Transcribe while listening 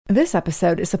This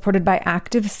episode is supported by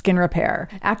Active Skin Repair.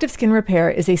 Active Skin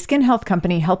Repair is a skin health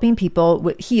company helping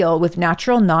people heal with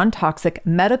natural, non-toxic,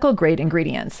 medical-grade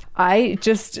ingredients. I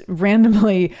just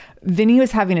randomly, Vinny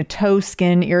was having a toe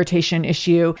skin irritation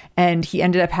issue, and he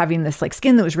ended up having this like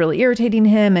skin that was really irritating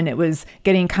him, and it was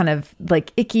getting kind of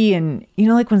like icky, and you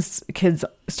know, like when kids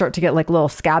start to get like little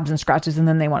scabs and scratches and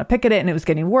then they want to pick at it, and it was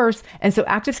getting worse. And so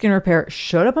Active Skin Repair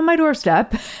showed up on my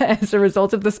doorstep as a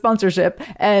result of the sponsorship,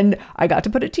 and I got to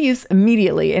put it to use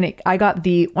immediately. And I got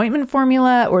the ointment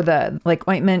formula, or the like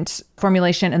ointment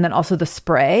formulation, and then also the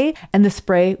spray, and the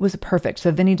spray was perfect. So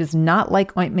Vinny does not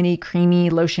like ointmenty, creamy,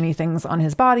 lotiony things on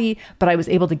his body, but I was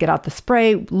able to get out the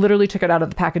spray, literally took it out of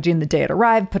the packaging the day it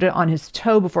arrived, put it on his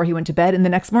toe before he went to bed. And the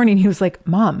next morning he was like,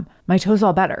 "Mom, my toe's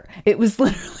all better." It was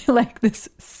literally like this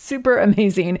super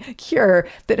amazing cure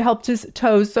that helped his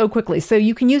toes so quickly. So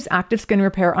you can use Active Skin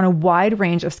Repair on a wide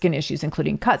range of skin issues,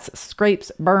 including cuts,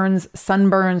 scrapes, burns,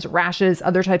 sunburns, rashes,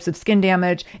 other types of skin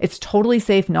damage. It's totally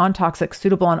safe, non-toxic,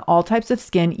 suitable on all types of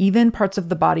skin, even parts of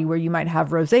the body where you might have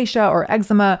rosacea or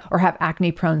eczema or have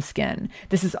acne-prone skin.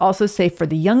 This is also safe for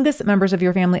the youngest members of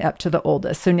your family up to the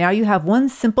oldest. So now you have one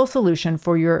simple solution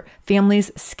for your family's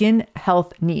skin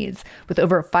health needs. With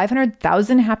over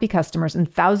 500,000 happy customers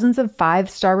and thousands of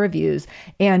 5-star reviews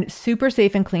and super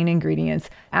safe and clean ingredients,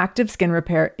 Active Skin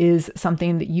Repair is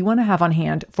something that you want to have on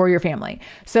hand for your family.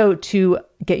 So to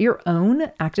get your own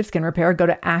Active Skin Repair, go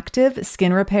to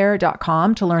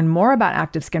activeskinrepair.com to learn more about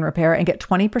Active Skin Repair and get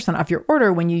 20% off your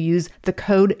order when you use the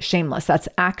code shameless. That's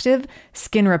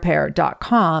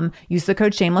activeskinrepair.com. Use the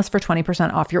code shameless for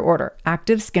 20% off your order.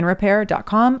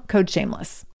 activeskinrepair.com, code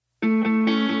shameless.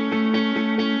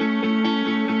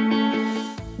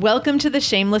 Welcome to the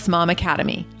Shameless Mom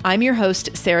Academy. I'm your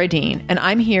host, Sarah Dean, and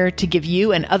I'm here to give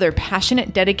you and other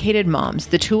passionate, dedicated moms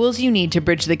the tools you need to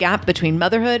bridge the gap between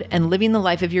motherhood and living the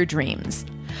life of your dreams.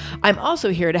 I'm also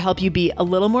here to help you be a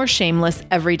little more shameless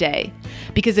every day.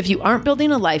 Because if you aren't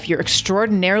building a life you're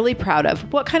extraordinarily proud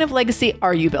of, what kind of legacy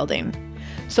are you building?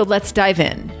 So let's dive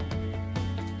in.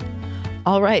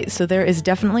 All right, so there is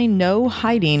definitely no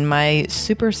hiding my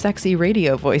super sexy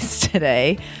radio voice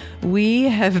today. We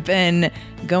have been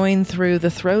going through the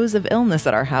throes of illness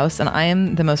at our house, and I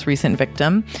am the most recent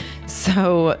victim.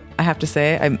 So I have to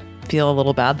say, I feel a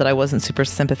little bad that I wasn't super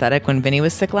sympathetic when Vinny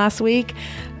was sick last week.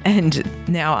 And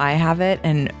now I have it,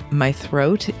 and my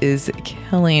throat is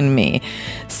killing me.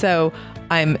 So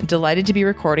I'm delighted to be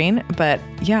recording, but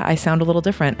yeah, I sound a little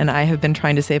different, and I have been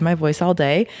trying to save my voice all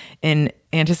day in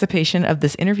anticipation of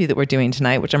this interview that we're doing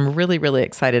tonight, which I'm really, really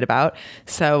excited about.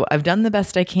 So I've done the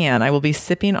best I can. I will be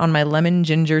sipping on my lemon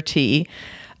ginger tea.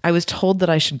 I was told that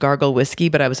I should gargle whiskey,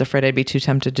 but I was afraid I'd be too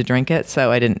tempted to drink it,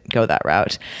 so I didn't go that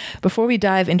route. Before we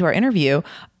dive into our interview,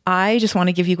 I just want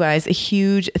to give you guys a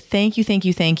huge thank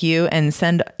you, and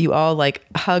send you all like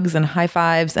hugs and high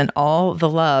fives and all the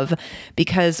love,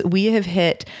 because we have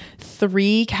hit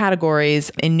 3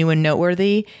 categories in new and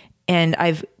noteworthy, and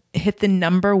I've hit the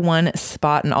number 1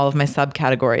 spot in all of my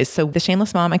subcategories. So the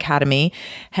Shameless Mom Academy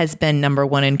has been number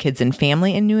 1 in kids and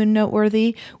family in new and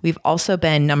noteworthy. We've also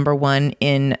been number 1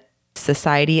 in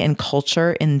society and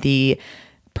culture in the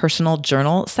personal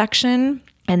journal section.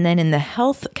 And then in the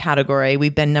health category,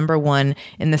 we've been number 1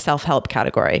 in the self-help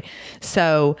category.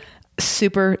 So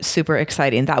super, super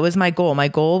exciting. That was my goal. My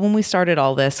goal when we started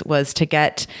all this was to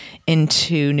get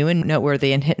into new and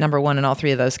noteworthy and hit number 1 in all 3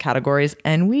 of those categories.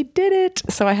 And we did it.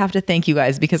 So I have to thank you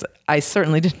guys, because I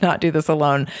certainly did not do this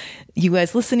alone. You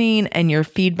guys listening and your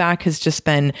feedback has just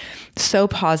been so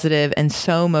positive and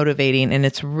so motivating. And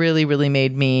it's really, really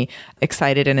made me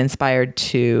excited and inspired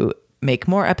to make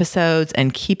more episodes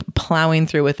and keep plowing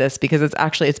through with this, because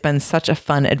it's been such a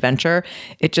fun adventure.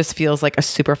 It just feels like a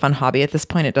super fun hobby at this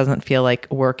point. It doesn't feel like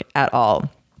work at all.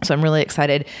 So I'm really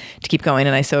excited to keep going,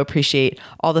 and I so appreciate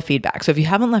all the feedback. So if you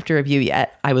haven't left a review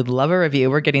yet, I would love a review.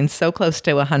 We're getting so close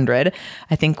to 100.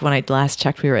 I think when I last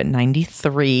checked, we were at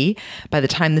 93. By the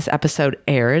time this episode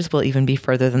airs, we'll even be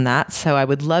further than that. So I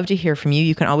would love to hear from you.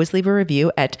 You can always leave a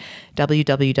review at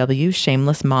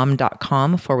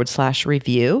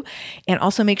www.shamelessmom.com/review. And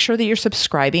also make sure that you're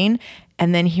subscribing.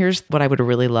 And then here's what I would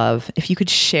really love. If you could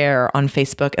share on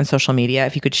Facebook and social media,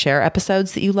 if you could share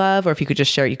episodes that you love, or if you could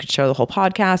just share, you could share the whole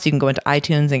podcast. You can go into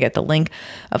iTunes and get the link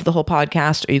of the whole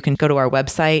podcast, or you can go to our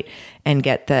website and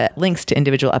get the links to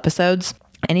individual episodes.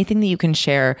 Anything that you can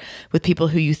share with people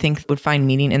who you think would find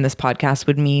meaning in this podcast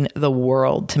would mean the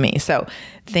world to me. So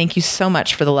thank you so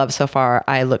much for the love so far.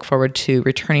 I look forward to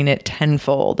returning it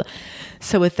tenfold.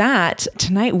 So with that,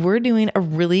 tonight we're doing a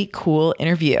really cool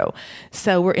interview.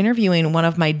 So we're interviewing one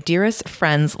of my dearest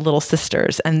friend's little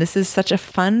sisters. And this is such a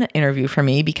fun interview for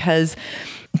me because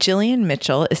Jillian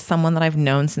Mitchell is someone that I've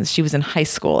known since she was in high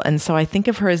school. And so I think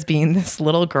of her as being this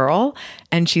little girl,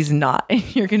 and she's not.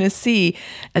 And you're going to see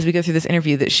as we go through this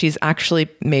interview that she's actually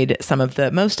made some of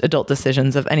the most adult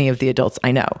decisions of any of the adults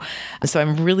I know. So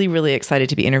I'm really, really excited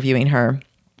to be interviewing her.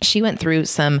 She went through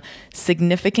some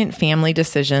significant family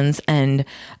decisions and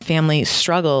family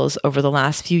struggles over the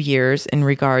last few years in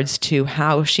regards to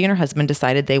how she and her husband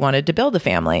decided they wanted to build a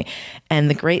family.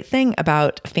 And the great thing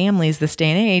about families this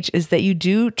day and age is that you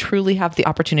do truly have the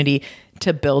opportunity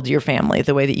to build your family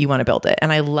the way that you want to build it.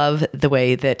 And I love the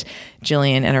way that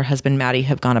Jillian and her husband, Maddie,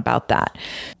 have gone about that.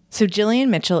 So Jillian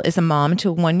Mitchell is a mom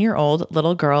to a 1-year-old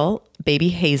little girl, baby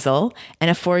Hazel, and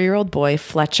a 4-year-old boy,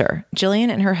 Fletcher. Jillian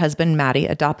and her husband, Maddie,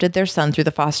 adopted their son through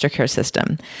the foster care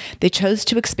system. They chose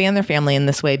to expand their family in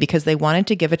this way because they wanted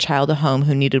to give a child a home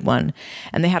who needed one,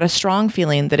 and they had a strong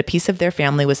feeling that a piece of their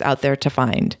family was out there to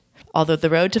find. Although the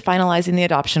road to finalizing the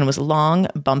adoption was long,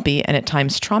 bumpy, and at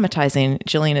times traumatizing,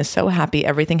 Jillian is so happy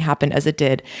everything happened as it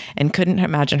did and couldn't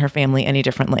imagine her family any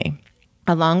differently.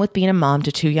 Along with being a mom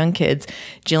to 2 young kids,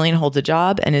 Jillian holds a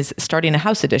job and is starting a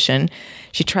house addition.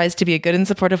 She tries to be a good and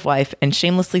supportive wife and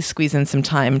shamelessly squeeze in some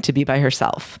time to be by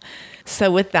herself.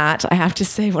 So with that, I have to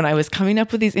say, when I was coming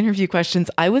up with these interview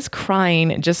questions, I was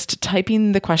crying just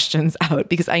typing the questions out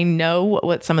because I know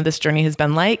what some of this journey has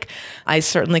been like. I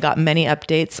certainly got many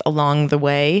updates along the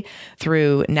way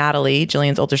through Natalie,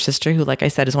 Jillian's older sister, who, like I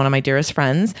said, is one of my dearest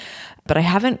friends. But I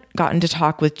haven't gotten to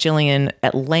talk with Jillian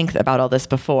at length about all this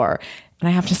before. And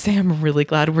I have to say, I'm really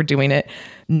glad we're doing it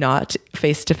not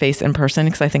face-to-face in person,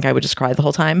 because I think I would just cry the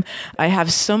whole time. I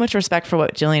have so much respect for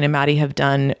what Jillian and Maddie have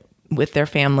done with their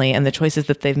family and the choices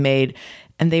that they've made.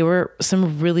 And they were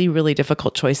some really, really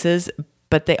difficult choices,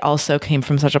 but they also came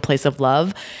from such a place of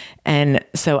love. And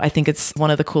so I think it's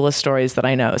one of the coolest stories that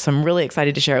I know. So I'm really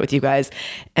excited to share it with you guys.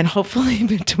 And hopefully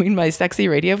between my sexy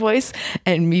radio voice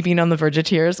and me being on the verge of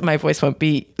tears, my voice won't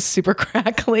be super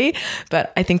crackly,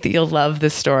 but I think that you'll love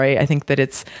this story. I think that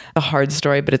it's a hard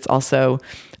story, but it's also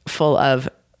full of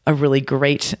a really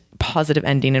great positive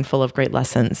ending and full of great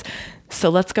lessons. So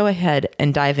let's go ahead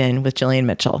and dive in with Jillian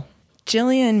Mitchell.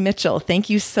 Jillian Mitchell, thank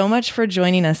you so much for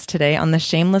joining us today on the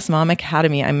Shameless Mom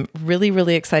Academy. I'm really,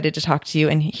 really excited to talk to you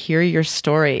and hear your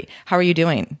story. How are you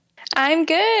doing? I'm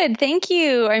good. Thank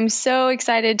you. I'm so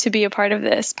excited to be a part of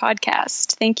this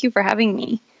podcast. Thank you for having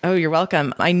me. Oh, you're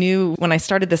welcome. I knew when I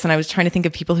started this and I was trying to think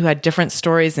of people who had different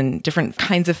stories and different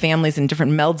kinds of families and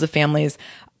different melds of families,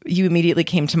 you immediately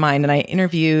came to mind. And I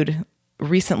interviewed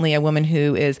recently a woman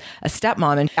who is a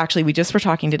stepmom. And actually, we just were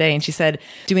talking today, and she said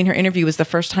doing her interview was the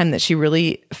first time that she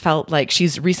really felt like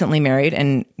she's recently married,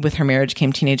 and with her marriage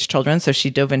came teenage children. So she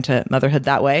dove into motherhood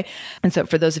that way. And so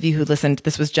for those of you who listened,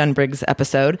 this was Jen Briggs'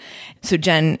 episode. So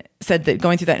Jen said that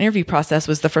going through that interview process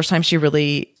was the first time she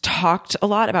really talked a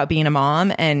lot about being a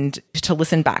mom, and to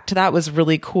listen back to that was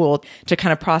really cool to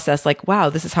kind of process like, wow,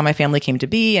 this is how my family came to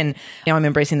be. And now I'm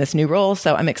embracing this new role.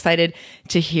 So I'm excited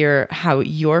to hear how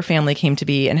your family came to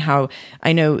be and how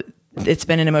I know it's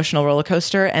been an emotional roller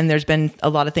coaster, and there's been a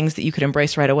lot of things that you could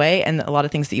embrace right away and a lot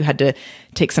of things that you had to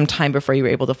take some time before you were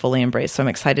able to fully embrace. So I'm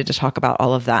excited to talk about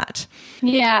all of that.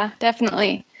 Yeah,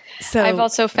 definitely. So I've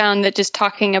also found that just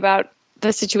talking about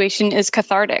the situation is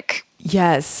cathartic.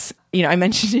 Yes. You know, I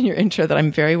mentioned in your intro that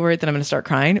I'm very worried that I'm going to start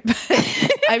crying. But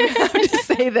I have to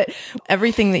say that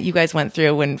everything that you guys went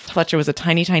through when Fletcher was a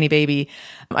tiny, tiny baby,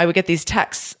 I would get these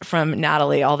texts from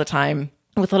Natalie all the time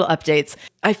with little updates.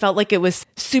 I felt like it was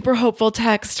super hopeful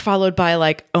text followed by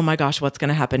like, oh my gosh, what's going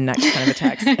to happen next kind of a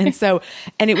text.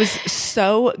 And it was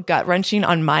so gut wrenching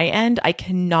on my end. I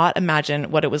cannot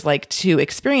imagine what it was like to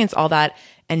experience all that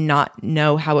and not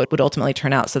know how it would ultimately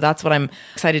turn out. So that's what I'm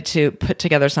excited to put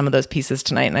together some of those pieces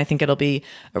tonight. And I think it'll be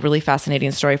a really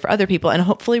fascinating story for other people and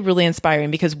hopefully really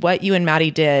inspiring, because what you and Maddie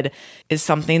did is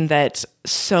something that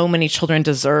so many children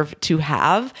deserve to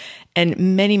have. And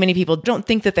many, many people don't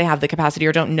think that they have the capacity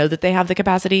or don't know that they have the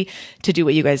capacity to do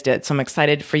what you guys did. So I'm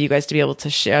excited for you guys to be able to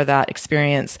share that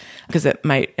experience because it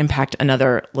might impact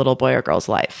another little boy or girl's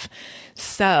life.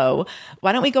 So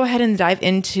why don't we go ahead and dive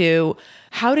into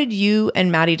how did you and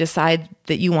Maddie decide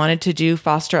that you wanted to do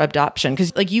foster adoption?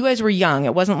 Because like you guys were young.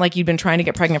 It wasn't like you'd been trying to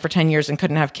get pregnant for 10 years and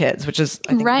couldn't have kids, which is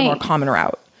I think the more common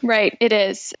route. Right. It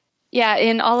is. Yeah.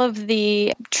 In all of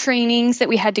the trainings that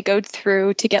we had to go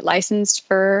through to get licensed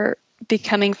for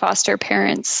becoming foster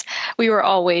parents, we were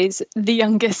always the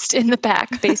youngest in the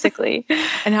pack, basically.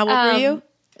 And how old were you?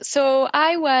 So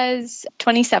I was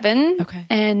 27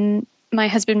 and my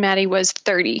husband, Maddie, was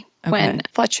 30 when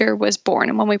Fletcher was born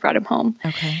and when we brought him home.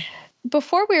 Okay.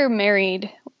 Before we were married,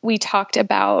 we talked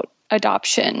about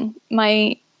adoption.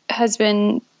 My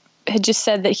husband had just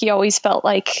said that he always felt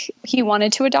like he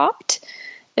wanted to adopt,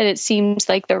 that it seemed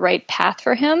like the right path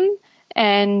for him.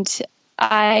 And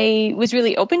I was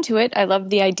really open to it. I loved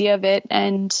the idea of it.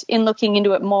 And in looking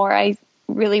into it more, I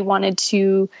really wanted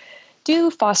to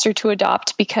do foster to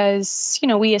adopt because,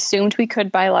 we assumed we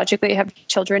could biologically have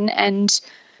children. And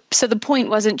so the point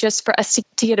wasn't just for us to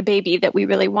get a baby that we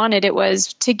really wanted. It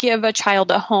was to give a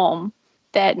child a home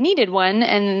that needed one.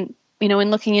 And,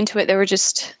 in looking into it, there were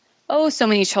just, so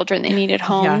many children that needed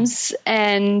homes. Yeah.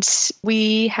 And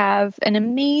we have an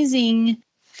amazing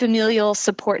familial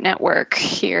support network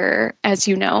here, as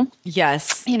you know.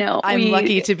 Yes. I'm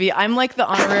lucky to be, I'm like the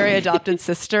honorary adopted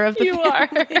sister of the you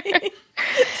family.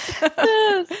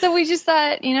 Are. So we just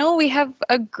thought, we have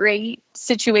a great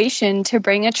situation to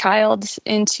bring a child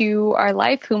into our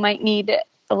life who might need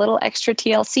a little extra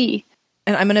TLC.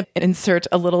 And I'm going to insert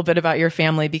a little bit about your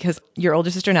family because your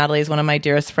older sister, Natalie, is one of my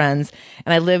dearest friends.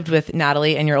 And I lived with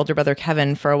Natalie and your older brother,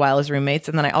 Kevin, for a while as roommates.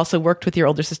 And then I also worked with your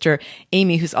older sister,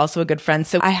 Amy, who's also a good friend.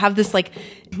 So I have this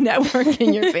network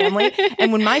in your family.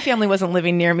 And when my family wasn't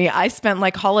living near me, I spent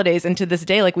holidays, and to this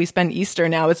day, we spend Easter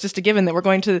now. It's just a given that we're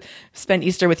going to spend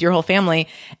Easter with your whole family.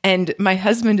 And my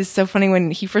husband is so funny.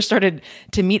 When he first started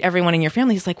to meet everyone in your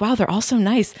family, he's like, wow, they're all so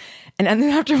nice. And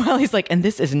then after a while, he's like, and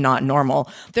this is not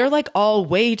normal. They're all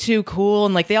way too cool.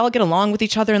 And they all get along with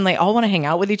each other and they all want to hang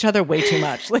out with each other way too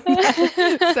much.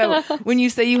 So when you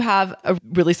say you have a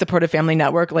really supportive family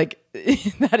network,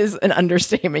 that is an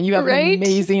understatement. You have an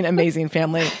amazing, amazing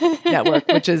family network,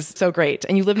 which is so great.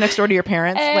 And you live next door to your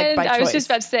parents, and by choice. I was just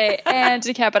about to say, and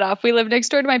to cap it off, we live next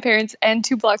door to my parents and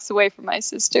 2 blocks away from my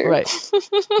sister. Right.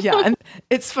 Yeah. And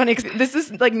it's funny because this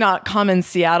is not common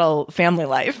Seattle family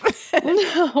life.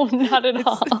 No, not at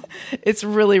all. It's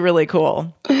really, really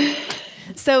cool.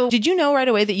 So did you know right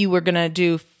away that you were going to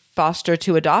do foster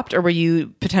to adopt, or were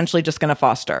you potentially just going to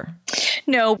foster?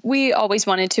 No, we always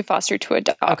wanted to foster to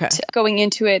adopt. Okay. Going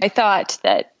into it, I thought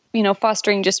that,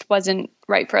 fostering just wasn't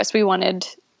right for us. We wanted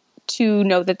to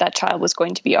know that child was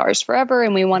going to be ours forever,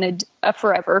 and we wanted a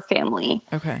forever family.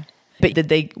 Okay. But did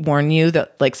they warn you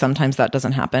that sometimes that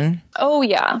doesn't happen? Oh,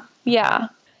 yeah. Yeah.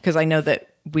 Because I know that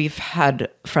we've had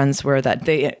friends where that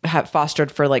they have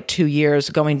fostered for 2 years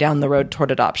going down the road toward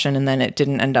adoption, and then it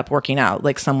didn't end up working out.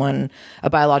 A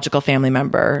biological family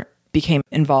member became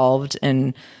involved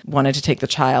and wanted to take the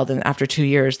child, and after 2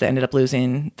 years, they ended up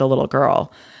losing the little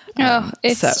girl.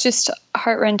 It's just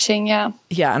heart-wrenching, yeah.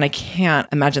 Yeah, and I can't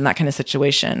imagine that kind of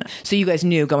situation. So you guys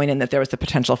knew going in that there was the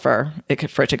potential for it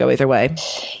to go either way?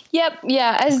 Yep,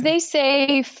 yeah. As they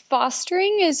say,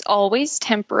 fostering is always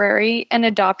temporary and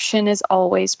adoption is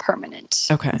always permanent.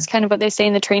 Okay. It's kind of what they say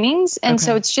in the trainings. And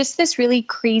so it's just this really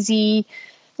crazy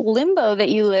limbo that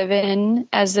you live in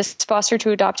as this foster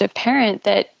to adoptive parent,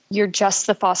 that you're just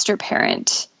the foster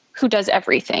parent who does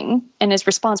everything and is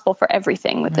responsible for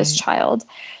everything with this child.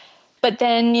 But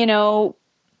then,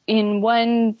 in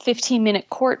one 15-minute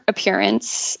court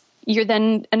appearance, you're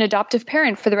then an adoptive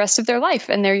parent for the rest of their life,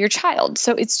 and they're your child.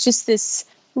 So it's just this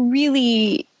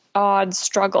really odd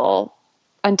struggle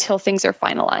until things are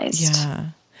finalized. Yeah.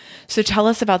 So tell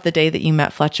us about the day that you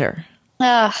met Fletcher.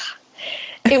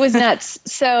 It was nuts.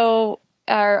 So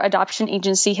our adoption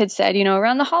agency had said,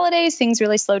 around the holidays, things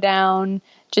really slow down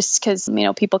just because,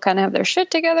 people kind of have their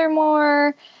shit together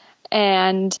more,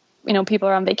 and people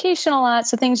are on vacation a lot,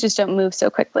 so things just don't move so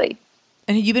quickly.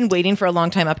 And had you been waiting for a long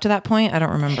time up to that point? I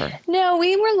don't remember. No,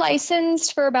 we were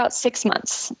licensed for about 6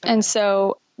 months. And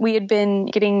so we had been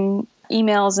getting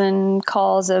emails and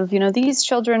calls of, these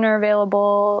children are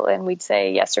available. And we'd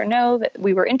say yes or no, that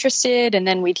we were interested. And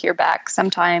then we'd hear back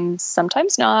sometimes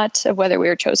not, of whether we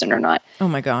were chosen or not. Oh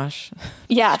my gosh.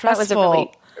 Yeah, Stressful. That was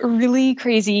a really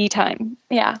crazy time.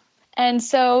 Yeah. And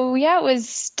so, it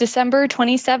was December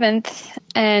 27th,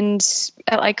 and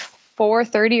at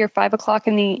 4:30 or 5 o'clock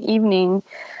in the evening,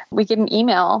 we get an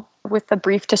email with a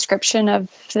brief description of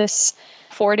this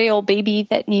 4-day-old baby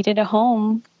that needed a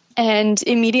home. And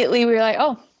immediately we were like,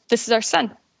 oh, this is our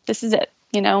son. This is it.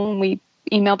 And we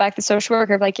email back the social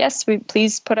worker yes,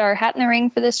 please put our hat in the ring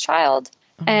for this child.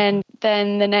 Mm-hmm. And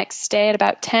then the next day at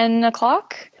about 10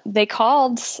 o'clock, they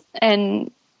called, and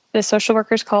the social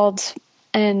workers called.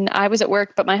 And I was at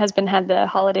work, but my husband had the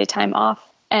holiday time off.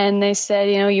 And they said,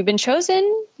 you've been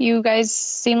chosen. You guys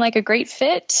seem like a great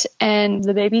fit. And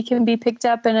the baby can be picked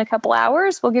up in a couple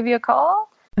hours. We'll give you a call.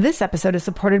 This episode is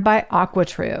supported by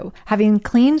AquaTrue. Having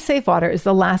clean, safe water is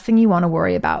the last thing you want to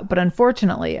worry about. But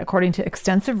unfortunately, according to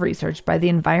extensive research by the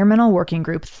Environmental Working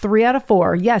Group, 3 out of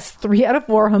 4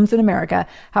 homes in America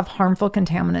have harmful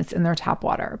contaminants in their tap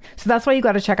water. So that's why you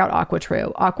got to check out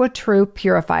AquaTrue. AquaTrue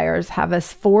purifiers have a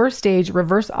 4-stage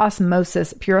reverse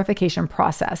osmosis purification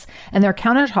process. And their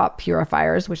countertop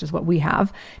purifiers, which is what we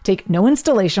have, take no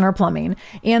installation or plumbing.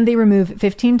 And they remove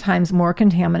 15 times more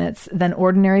contaminants than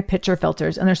ordinary pitcher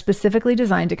filters. And they're specifically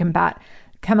designed to combat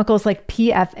chemicals like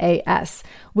PFAS,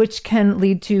 which can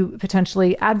lead to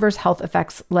potentially adverse health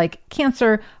effects like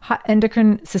cancer,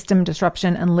 endocrine system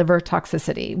disruption, and liver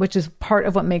toxicity, which is part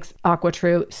of what makes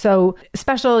AquaTrue so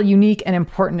special, unique, and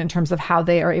important in terms of how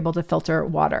they are able to filter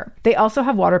water. They also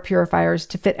have water purifiers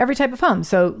to fit every type of home.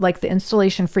 So like the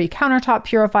installation-free countertop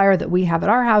purifier that we have at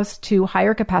our house to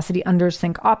higher capacity under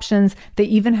sink options. They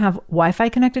even have Wi-Fi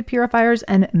connected purifiers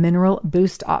and mineral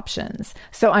boost options.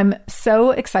 So I'm so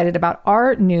excited about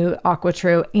our new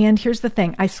AquaTrue. And here's the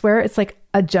thing. I swear it's like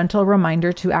a gentle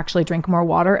reminder to actually drink more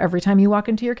water every time you walk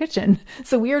into your kitchen.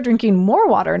 So we are drinking more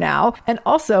water now and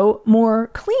also more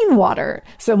clean water.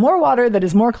 So more water that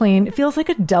is more clean. It feels like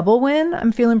a double win.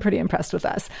 I'm feeling pretty impressed with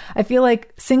us. I feel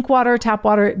like sink water, tap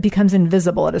water becomes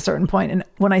invisible at a certain point. And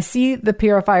when I see the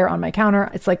purifier on my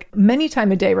counter, it's like many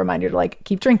times a day reminder to like,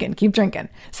 keep drinking, keep drinking.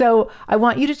 So I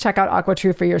want you to check out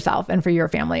AquaTrue for yourself and for your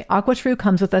family. AquaTrue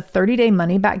comes with a 30-day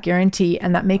money-back guarantee,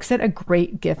 and that makes it a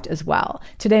great gift as well.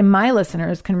 Today, my listeners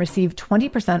can receive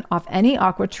 20% off any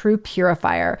AquaTrue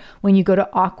purifier when you go to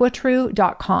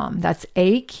aquatrue.com. That's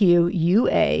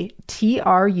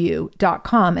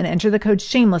AQUATRU.com and enter the code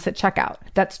shameless at checkout.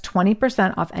 That's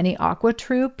 20% off any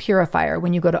AquaTrue purifier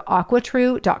when you go to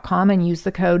aquatrue.com and use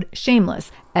the code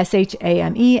shameless,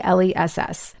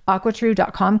 SHAMELESS.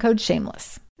 aquatrue.com code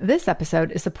shameless. This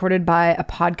episode is supported by a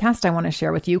podcast I want to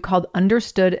share with you called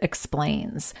Understood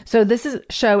Explains. So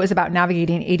show is about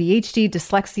navigating ADHD,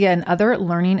 dyslexia, and other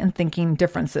learning and thinking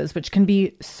differences, which can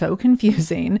be so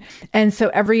confusing. And so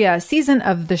every season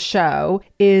of the show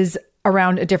is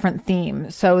around a different theme.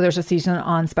 So there's a season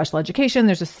on special education,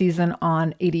 there's a season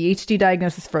on ADHD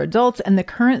diagnosis for adults, and the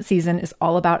current season is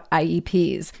all about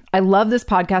IEPs. I love this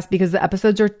podcast because the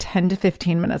episodes are 10 to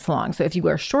 15 minutes long. So if you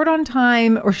are short on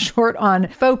time or short on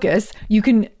focus, you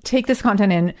can take this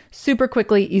content in super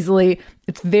quickly, easily.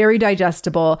 It's very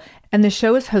digestible. And the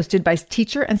show is hosted by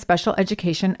teacher and special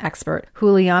education expert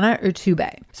Juliana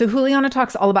Urtube. So Juliana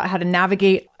talks all about how to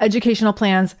navigate educational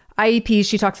plans, IEPs.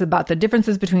 She talks about the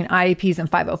differences between IEPs and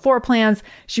 504 plans.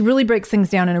 She really breaks things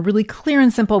down in a really clear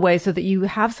and simple way so that you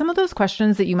have some of those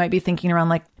questions that you might be thinking around,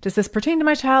 like, does this pertain to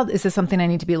my child? Is this something I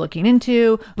need to be looking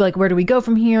into? Like, where do we go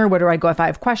from here? Where do I go if I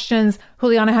have questions?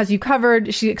 Juliana has you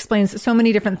covered. She explains so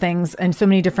many different things and so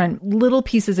many different little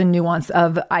pieces and nuance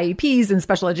of IEPs and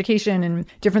special education and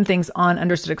different things on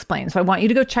Understood Explains. So I want you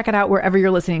to go check it out wherever you're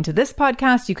listening to this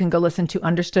podcast. You can go listen to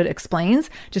Understood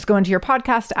Explains. Just go into your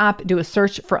podcast app, do a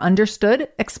search for Understood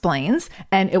Explains,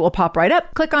 and it will pop right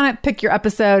up. Click on it, pick your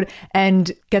episode,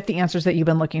 and get the answers that you've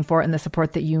been looking for and the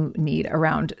support that you need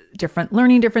around different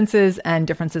learning differences and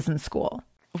differences in school.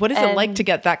 What is it like to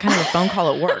get that kind of a phone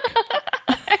call at work?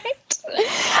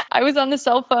 I was on the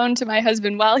cell phone to my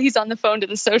husband while he's on the phone to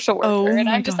the social worker. And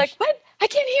I'm just like, what? I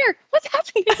can't hear. What's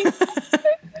happening?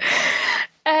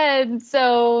 And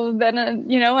so then,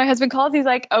 my husband calls. He's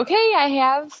like, okay, I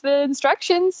have the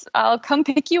instructions. I'll come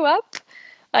pick you up.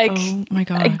 Like, oh my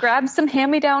God. I grabbed some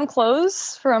hand-me-down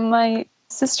clothes from my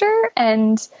sister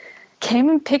and came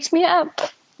and picked me up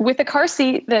with a car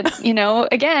seat that,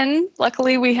 again,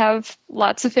 luckily we have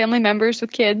lots of family members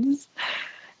with kids.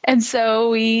 And so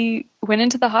we went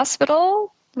into the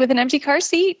hospital with an empty car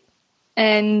seat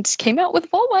and came out with a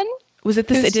full one. Was it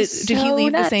did he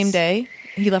leave the same day?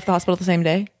 He left the hospital the same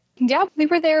day? Yeah, we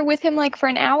were there with him for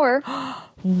an hour.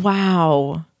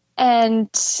 Wow. And,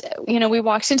 we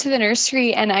walked into the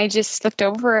nursery and I just looked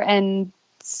over and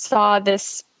saw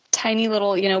this tiny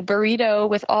little, burrito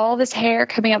with all this hair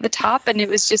coming out the top. And it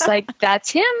was just like,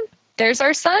 that's him. There's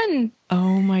our son.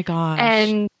 Oh my gosh.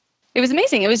 And it was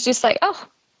amazing. It was just like, oh,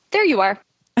 there you are.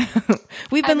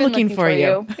 We've been looking for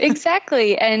you.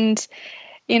 Exactly. And,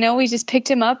 we just picked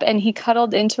him up and he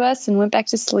cuddled into us and went back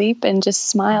to sleep and just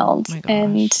smiled. Oh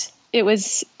and it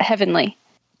was heavenly.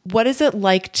 What is it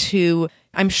like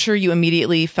I'm sure you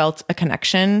immediately felt a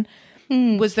connection.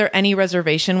 Was there any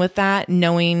reservation with that,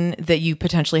 knowing that you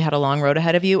potentially had a long road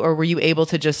ahead of you, or were you able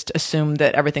to just assume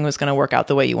that everything was going to work out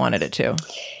the way you wanted it to?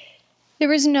 There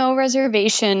was no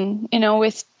reservation,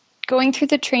 with going through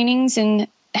the trainings and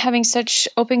having such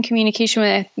open communication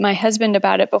with my husband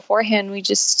about it beforehand, we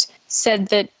just said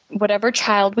that whatever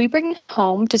child we bring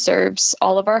home deserves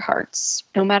all of our hearts,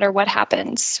 no matter what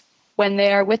happens. When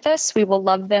they are with us, we will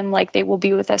love them like they will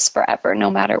be with us forever, no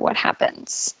matter what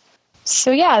happens.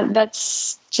 So yeah,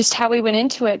 that's just how we went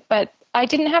into it. But I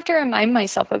didn't have to remind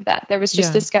myself of that. There was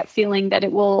just this gut feeling that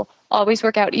it will always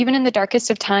work out. Even in the darkest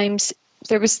of times,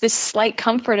 there was this slight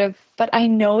comfort of, but I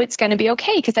know it's going to be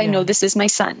okay because I know this is my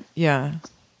son. Yeah.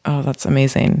 Oh, that's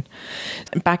amazing.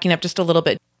 Backing up just a little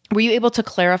bit, were you able to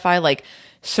clarify like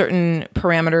certain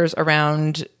parameters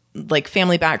around like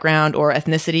family background or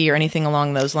ethnicity or anything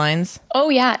along those lines? Oh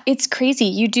yeah, it's crazy.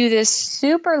 You do this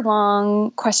super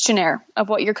long questionnaire of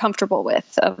what you're comfortable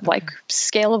with, of like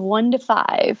scale of 1 to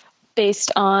 5,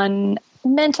 based on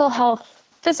mental health,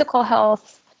 physical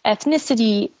health,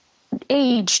 ethnicity,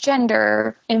 age,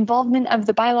 gender, involvement of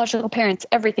the biological parents,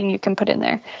 everything you can put in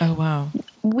there. Oh, wow.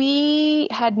 We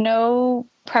had no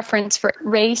preference for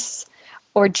race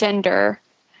or gender.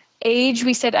 Age,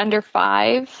 we said under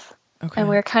 5. Okay. And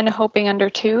we were kind of hoping under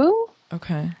 2.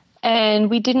 Okay. And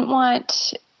we didn't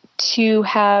want to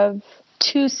have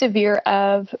too severe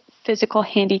of physical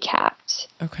handicapped.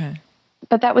 Okay.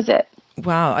 But that was it.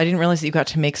 Wow. I didn't realize that you got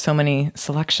to make so many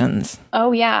selections.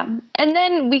 Oh, yeah. And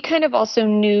then we kind of also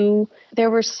knew there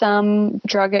were some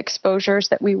drug exposures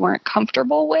that we weren't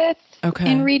comfortable with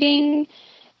in reading.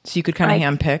 So you could kind of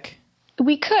handpick?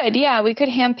 We could, yeah. We could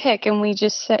handpick. And we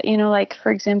just said, like,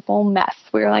 for example, meth.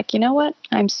 We were like, you know what?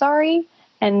 I'm sorry.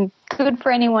 And good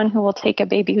for anyone who will take a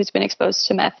baby who's been exposed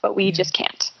to meth, but we just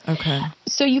can't. Okay.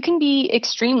 So you can be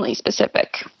extremely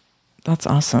specific. That's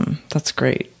awesome. That's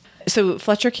great. So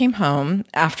Fletcher came home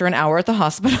after an hour at the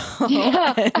hospital.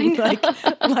 Yeah, and like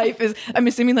life is, I'm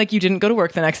assuming like you didn't go to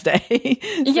work the next day.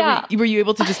 So yeah. Were you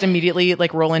able to just immediately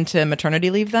like roll into maternity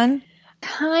leave then?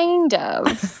 Kind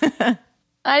of.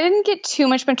 I didn't get too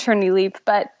much maternity leave,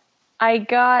 but I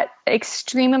got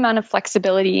extreme amount of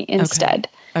flexibility instead.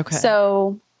 Okay.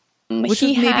 So which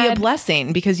was maybe a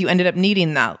blessing because you ended up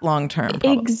needing that long term.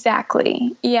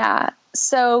 Exactly. Yeah.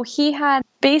 So he had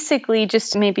basically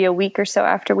just maybe a week or so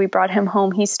after we brought him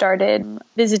home, he started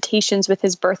visitations with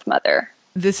his birth mother.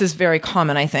 This is very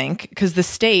common, I think, because the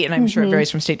state, and I'm sure it varies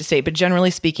from state to state, but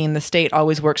generally speaking, the state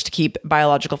always works to keep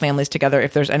biological families together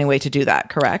if there's any way to do that,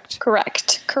 correct?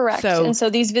 Correct. And so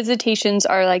these visitations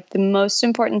are like the most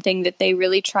important thing that they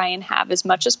really try and have as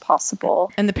much as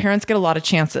possible. And the parents get a lot of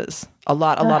chances. A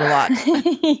lot.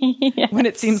 Yes. When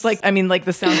it seems like, I mean, like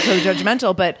this sounds so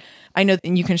judgmental, but I know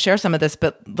you can share some of this,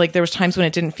 but like there was times when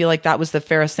it didn't feel like that was the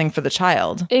fairest thing for the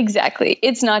child. Exactly.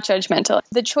 It's not judgmental.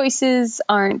 The choices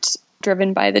aren't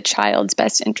driven by the child's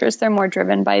best interest. They're more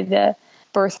driven by the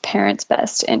birth parent's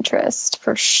best interest,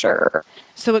 for sure.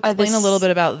 So explain a little bit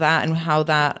about that and how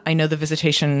that, I know the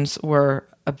visitations were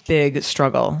a big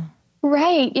struggle.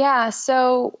 Right. Yeah.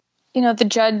 So, the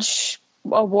judge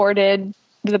awarded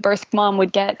the birth mom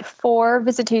would get 4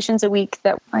 visitations a week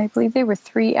that I believe they were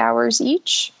 3 hours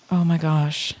each. Oh my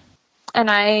gosh. And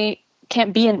I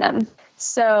can't be in them.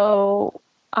 So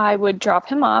I would drop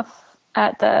him off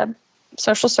at the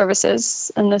social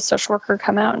services and the social worker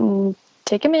come out and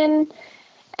take him in.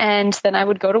 And then I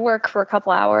would go to work for a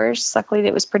couple hours. Luckily,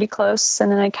 it was pretty close.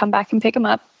 And then I'd come back and pick him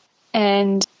up.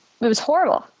 And it was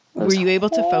horrible. Were you able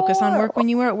to focus on work when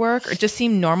you were at work? Or it just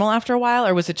seemed normal after a while?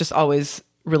 Or was it just always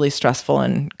really stressful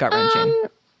and gut-wrenching?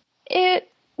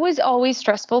 It was always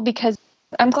stressful because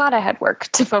I'm glad I had work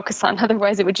to focus on.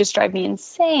 Otherwise, it would just drive me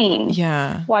insane.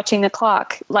 Yeah. Watching the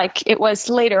clock like it was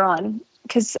later on.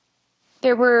 Because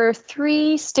there were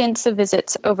 3 stints of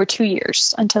visits over 2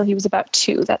 years until he was about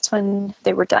 2. That's when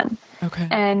they were done. Okay.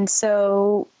 And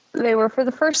so they were for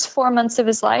the first 4 months of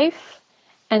his life.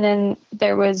 And then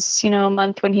there was, a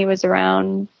month when he was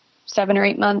around 7 or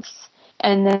 8 months.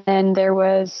 And then there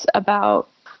was about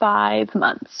 5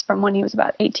 months from when he was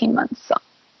about 18 months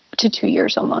to 2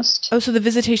 years almost. Oh, so the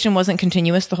visitation wasn't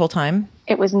continuous the whole time?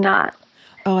 It was not.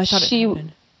 Oh, I thought it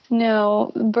happened.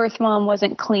 No, birth mom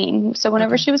wasn't clean. So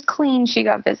whenever she was clean, she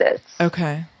got visits.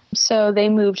 Okay. So they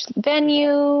moved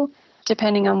venue.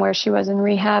 Depending on where she was in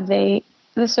rehab, the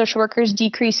social workers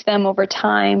decreased them over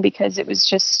time because it was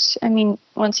just,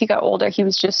 once he got older, he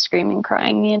was just screaming,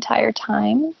 crying the entire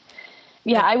time.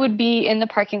 Yeah, I would be in the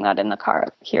parking lot in the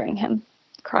car hearing him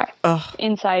cry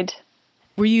inside.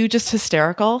 Were you just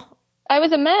hysterical? I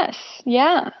was a mess.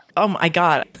 Yeah. Oh my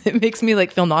God. It makes me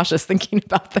feel nauseous thinking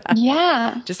about that.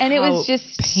 Yeah. And it was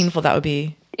just painful that would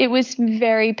be. It was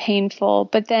very painful.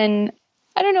 But then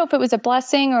I don't know if it was a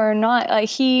blessing or not.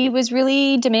 He was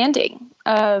really demanding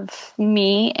of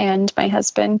me and my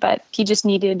husband, but he just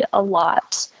needed a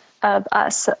lot of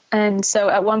us. And so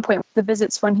at one point, the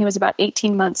visits when he was about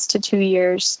 18 months to 2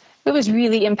 years, it was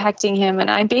really impacting him. And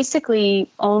I basically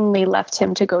only left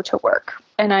him to go to work.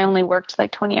 And I only worked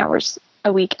like 20 hours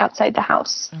a week outside the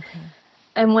house. Okay.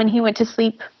 And when he went to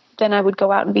sleep, then I would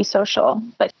go out and be social.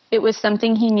 But it was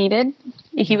something he needed.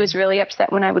 He was really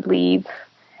upset when I would leave.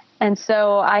 And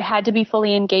so I had to be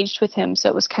fully engaged with him. So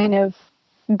it was kind of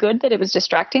good that it was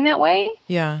distracting that way.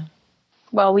 Yeah.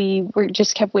 While we were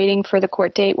just kept waiting for the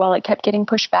court date while it kept getting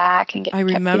pushed back and I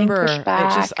remember kept getting pushed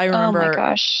back. oh my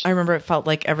gosh. I remember it felt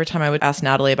like every time I would ask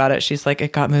Natalie about it, she's like,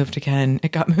 it got moved again.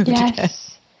 It got moved again.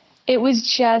 It was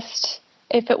just,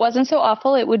 if it wasn't so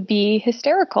awful, it would be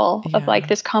hysterical of like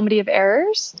this comedy of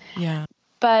errors. Yeah.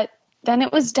 But then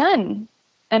it was done.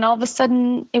 And all of a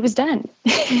sudden it was done.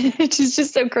 It's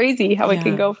just so crazy how it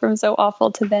can go from so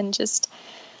awful to then just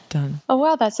done. Oh,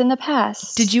 wow, that's in the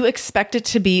past. Did you expect it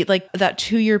to be like that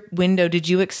 2-year window? Did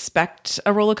you expect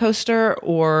a roller coaster,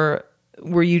 or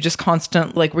were you just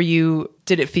constant? Like,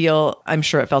 did it feel, I'm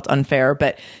sure it felt unfair,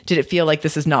 but did it feel like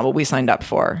this is not what we signed up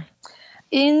for?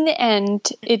 In the end,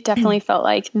 it definitely felt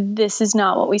like this is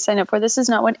not what we signed up for. This is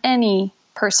not what any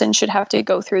person should have to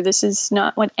go through. This is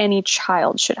not what any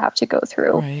child should have to go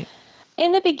through. Right.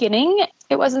 In the beginning,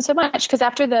 it wasn't so much, because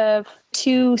after the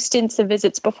 2 stints of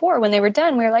visits before, when they were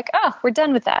done, we were like, oh, we're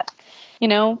done with that.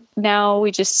 Now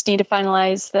we just need to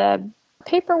finalize the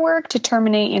paperwork to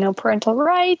terminate, parental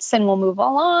rights, and we'll move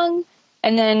along.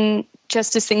 And then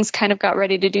just as things kind of got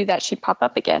ready to do that, she'd pop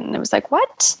up again. And it was like,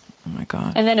 what? Oh my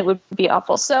God. And then it would be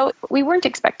awful. So we weren't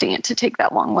expecting it to take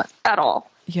that long at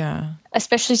all. Yeah.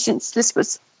 Especially since this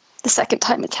was the second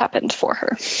time it's happened for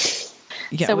her.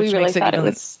 Yeah. So we really thought it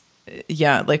was...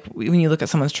 Yeah, like when you look at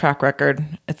someone's track record,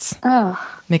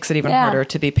 makes it even harder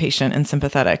to be patient and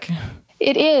sympathetic.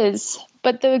 It is.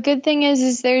 But the good thing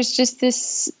is there's just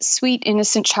this sweet,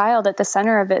 innocent child at the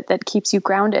center of it that keeps you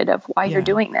grounded of why you're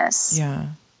doing this. Yeah.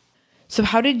 So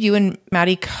how did you and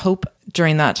Maddie cope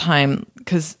during that time?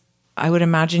 Because I would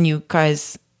imagine you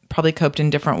guys probably coped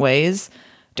in different ways.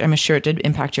 I'm sure it did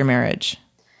impact your marriage.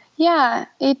 Yeah,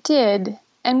 it did.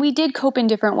 And we did cope in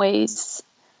different ways.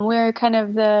 We're kind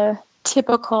of the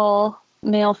typical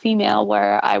male-female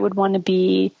where I would want to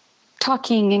be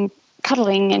talking and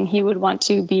cuddling, and he would want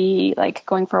to be like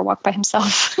going for a walk by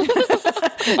himself.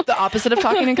 The opposite of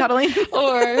talking and cuddling?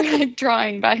 Or like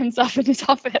drawing by himself in his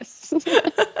office.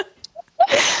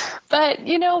 But,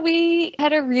 we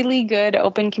had a really good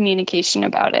open communication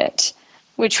about it,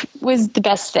 which was the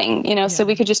best thing, so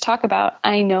we could just talk about,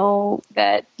 I know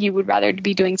that you would rather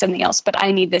be doing something else, but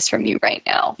I need this from you right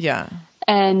now. Yeah.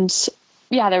 And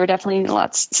there were definitely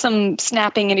some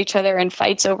snapping at each other and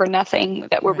fights over nothing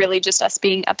that were really just us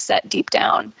being upset deep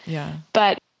down. Yeah.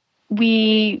 But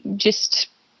we just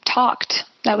talked.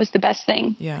 That was the best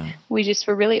thing. Yeah. We just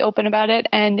were really open about it.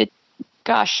 And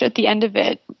at the end of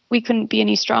it, we couldn't be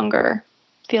any stronger,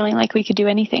 feeling like we could do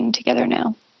anything together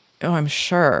now. Oh, I'm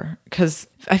sure. Because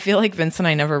I feel like Vince and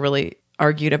I never really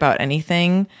argued about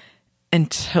anything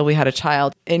until we had a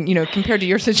child. And, compared to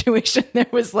your situation, there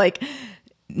was like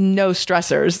no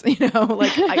stressors,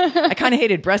 like I kind of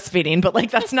hated breastfeeding, but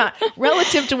like, that's not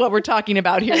relative to what we're talking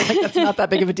about here. Like, that's not that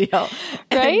big of a deal.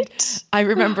 Right. And I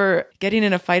remember getting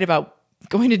in a fight about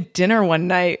going to dinner one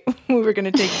night. We were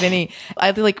going to take Vinny. I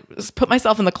had to like put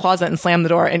myself in the closet and slam the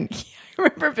door. And I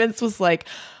remember Vince was like,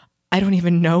 I don't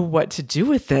even know what to do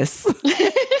with this.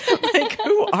 Like,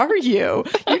 who are you?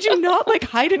 You do not like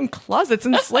hide in closets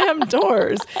and slam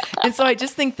doors. And so I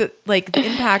just think that like the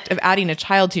impact of adding a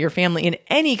child to your family in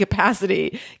any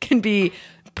capacity can be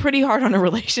pretty hard on a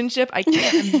relationship. I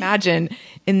can't imagine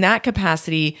in that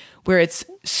capacity where it's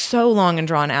so long and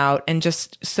drawn out and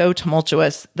just so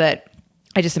tumultuous that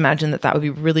I just imagine that would be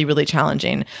really, really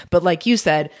challenging. But like you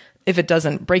said, if it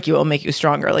doesn't break you, it'll make you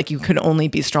stronger. Like you can only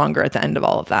be stronger at the end of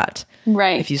all of that.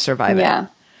 Right. If you survive it. Yeah,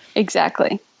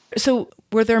 exactly. So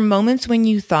were there moments when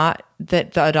you thought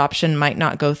that the adoption might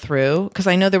not go through? Because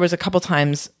I know there was a couple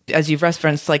times, as you've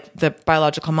referenced, like the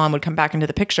biological mom would come back into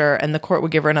the picture and the court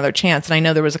would give her another chance. And I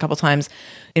know there was a couple times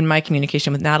in my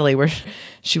communication with Natalie where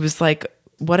she was like,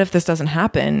 what if this doesn't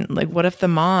happen? Like, what if the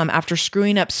mom, after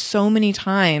screwing up so many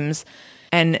times,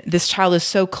 and this child is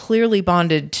so clearly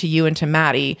bonded to you and to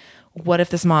Maddie, what if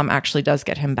this mom actually does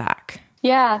get him back?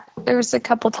 Yeah, there was a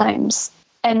couple times.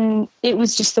 And it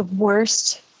was just the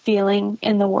worst feeling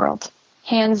in the world.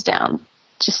 Hands down.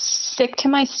 Just sick to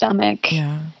my stomach.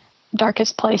 Yeah.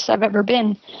 Darkest place I've ever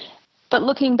been. But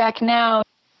looking back now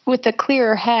with a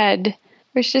clearer head,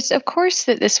 there's just, of course,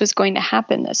 that this was going to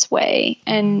happen this way.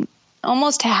 And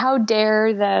almost how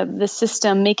dare the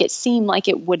system make it seem like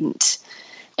it wouldn't.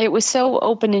 It was so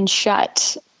open and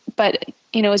shut. But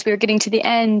as we were getting to the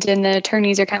end and the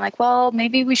attorneys are kind of like, well,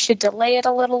 maybe we should delay it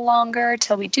a little longer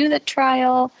till we do the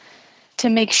trial to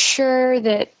make sure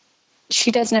that she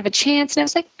doesn't have a chance. And I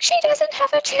was like, she doesn't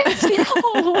have a chance.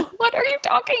 No. What are you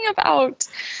talking about?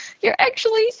 You're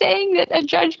actually saying that a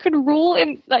judge could rule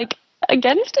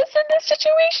against us in this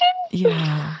situation?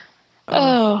 Yeah.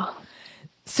 Oh.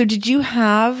 So did you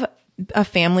have a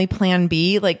family plan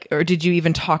B? Or did you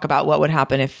even talk about what would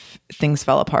happen if things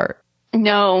fell apart?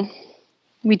 No,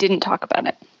 we didn't talk about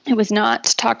it. It was not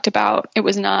talked about. It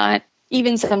was not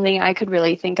even something I could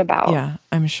really think about. Yeah,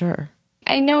 I'm sure.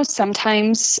 I know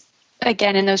sometimes,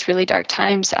 again, in those really dark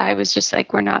times, I was just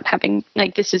like, we're not having,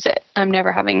 this is it. I'm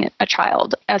never having a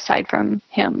child aside from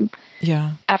him.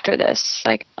 Yeah. After this,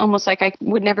 almost like I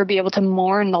would never be able to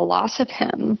mourn the loss of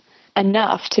him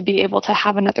enough to be able to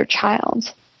have another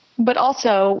child. But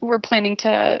also, we're planning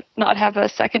to not have a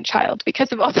second child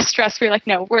because of all the stress. We're like,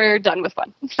 no, we're done with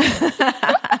one.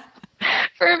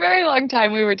 For a very long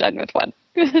time, we were done with one.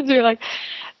 We were like,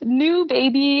 new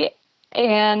baby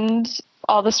and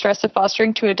all the stress of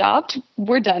fostering to adopt,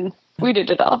 we're done. We did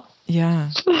it all.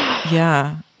 Yeah.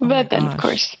 Yeah. Oh but then, of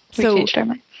course, we changed our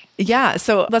mind. Yeah.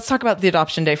 So let's talk about the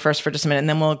adoption day first for just a minute, and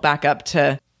then we'll back up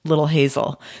to little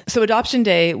Hazel. So adoption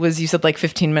day was, you said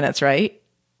 15 minutes, right?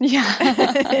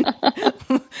 Yeah.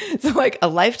 So a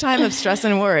lifetime of stress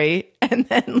and worry, and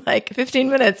then 15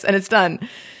 minutes and it's done.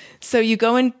 So you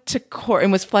go into court,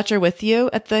 and was Fletcher with you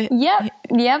at the...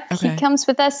 Yep. Okay. He comes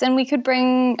with us, and we could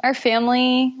bring our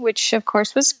family, which of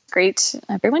course was great.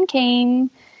 Everyone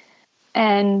came,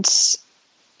 and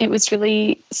it was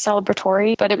really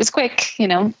celebratory, but it was quick,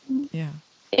 Yeah.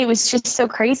 It was just so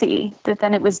crazy that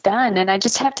then it was done. And I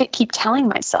just have to keep telling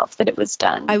myself that it was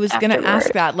done. I was going to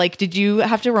ask that. Did you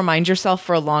have to remind yourself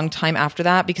for a long time after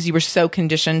that because you were so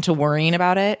conditioned to worrying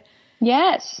about it?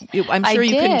 Yes. I'm sure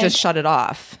you couldn't just shut it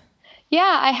off.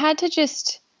 Yeah, I had to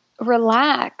just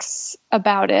relax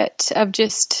about it, of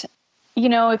just,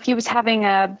 if he was having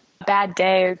a bad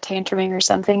day or tantruming or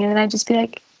something, and then I'd just be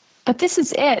like, but this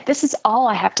is it. This is all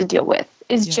I have to deal with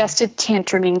is just a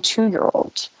tantruming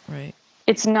 2-year-old. Right.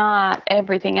 It's not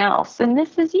everything else. And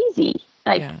this is easy.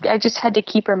 I just had to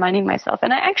keep reminding myself.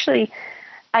 And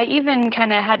I even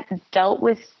kind of had dealt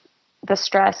with the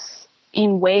stress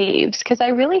in waves because I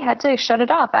really had to shut it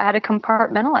off. I had to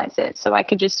compartmentalize it so I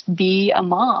could just be a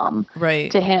mom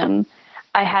to him.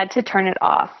 I had to turn it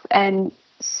off. And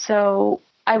so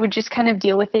I would just kind of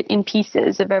deal with it in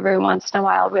pieces of every once in a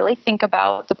while, really think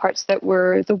about the parts that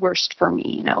were the worst for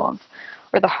me,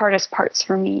 or the hardest parts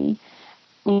for me.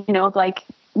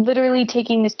 Literally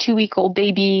taking this 2-week-old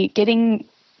baby, getting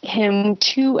him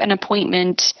to an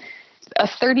appointment, a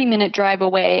 30-minute drive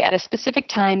away at a specific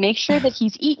time, make sure that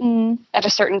he's eaten at a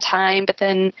certain time, but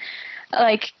then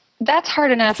that's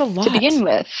hard enough to begin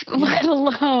with, let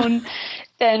alone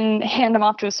then hand him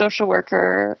off to a social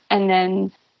worker and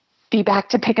then be back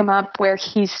to pick him up where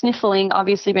he's sniffling,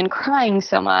 obviously been crying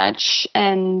so much,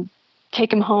 and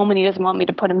take him home and he doesn't want me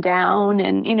to put him down,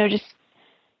 and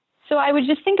so I would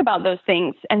just think about those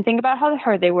things and think about how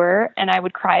hard they were, and I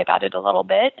would cry about it a little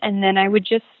bit, and then I would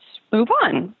just move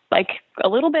on, a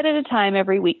little bit at a time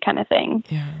every week kind of thing,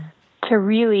 to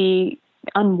really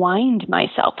unwind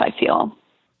myself, I feel.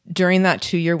 During that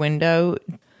 2-year window,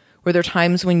 were there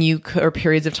times when you could, or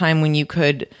periods of time when you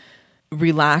could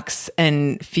relax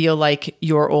and feel like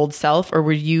your old self, or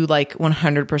were you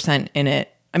 100% in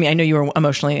it? I mean, I know you were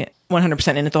emotionally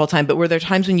 100% in it the whole time, but were there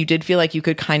times when you did feel like you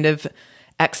could kind of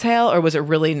exhale, or was it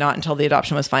really not until the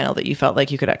adoption was final that you felt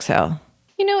like you could exhale?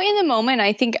 In the moment,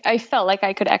 I think I felt like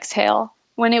I could exhale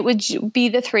when it would be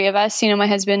the 3 of us, my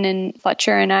husband and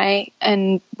Fletcher and I,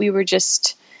 and we were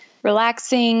just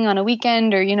relaxing on a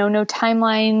weekend or, no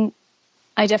timeline.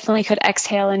 I definitely could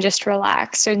exhale and just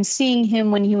relax, and seeing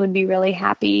him when he would be really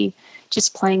happy,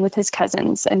 just playing with his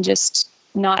cousins and just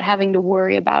not having to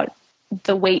worry about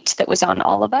the weight that was on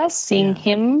all of us, seeing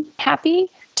him happy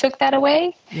took that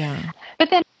away. Yeah. But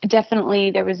then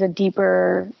definitely there was a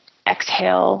deeper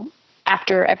exhale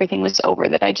after everything was over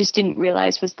that I just didn't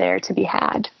realize was there to be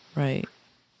had. Right.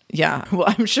 Yeah. Well,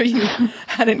 I'm sure you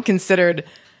hadn't considered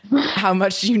how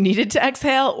much you needed to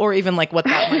exhale, or even what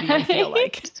that might even feel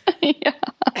like. Yeah.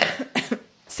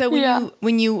 So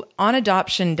when you on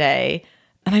adoption day,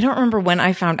 and I don't remember when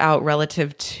I found out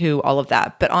relative to all of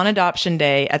that, but on adoption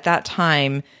day at that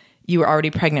time, you were already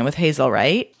pregnant with Hazel,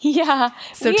 right? Yeah.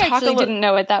 So we actually didn't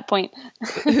know at that point.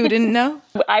 Who didn't know?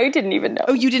 I didn't even know.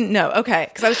 Oh, you didn't know. Okay.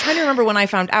 Because I was trying to remember when I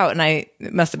found out, and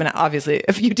it must have been, obviously,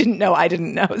 if you didn't know, I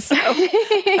didn't know.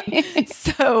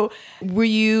 So were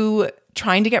you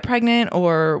trying to get pregnant,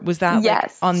 or was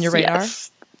that on your radar?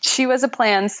 Yes. She was a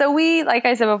plan. So we, like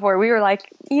I said before, we were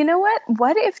like, you know what?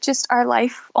 What if just our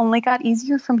life only got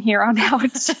easier from here on out?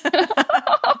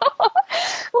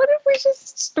 What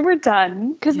if we're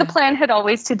done? Because the plan had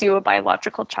always to do a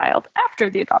biological child after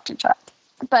the adopted child.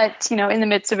 But, in the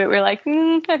midst of it, we were like,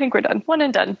 I think we're done. One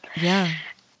and done. Yeah.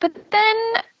 But then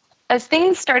as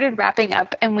things started wrapping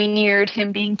up and we neared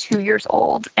him being 2 years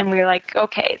old, and we were like,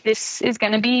 okay, this is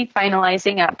going to be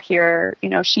finalizing up here.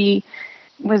 She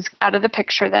was out of the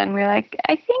picture then. We were like,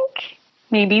 I think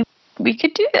maybe we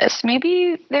could do this.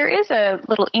 Maybe there is a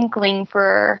little inkling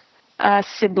for a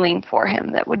sibling for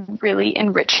him that would really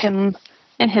enrich him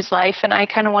in his life. And I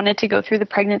kind of wanted to go through the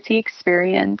pregnancy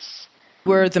experience.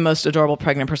 We're the most adorable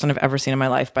pregnant person I've ever seen in my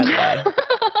life, by the way.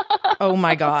 Oh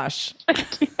my gosh. You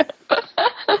could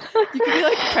be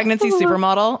like a pregnancy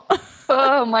supermodel.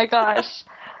 Oh my gosh.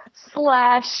 /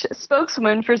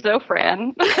 spokeswoman for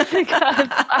Zofran because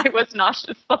I was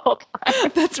nauseous the whole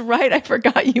time. That's right. I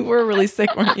forgot you were really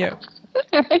sick, weren't you?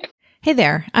 Hey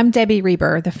there, I'm Debbie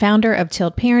Reber, the founder of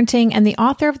Tilt Parenting and the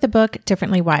author of the book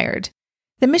Differently Wired.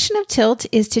 The mission of Tilt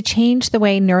is to change the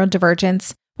way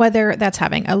neurodivergence, whether that's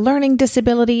having a learning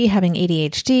disability, having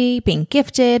ADHD, being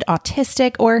gifted,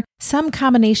 autistic, or some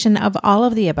combination of all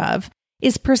of the above,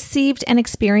 is perceived and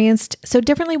experienced so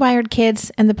differently wired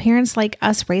kids and the parents like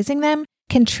us raising them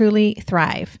can truly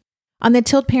thrive. On the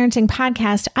Tilt Parenting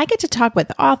podcast, I get to talk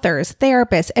with authors,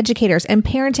 therapists, educators, and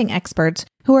parenting experts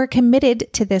who are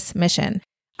committed to this mission.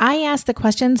 I ask the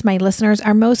questions my listeners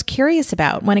are most curious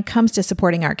about when it comes to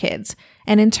supporting our kids.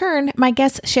 And in turn, my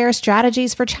guests share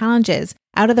strategies for challenges,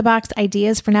 out-of-the-box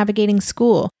ideas for navigating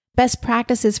school, best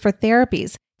practices for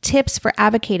therapies, tips for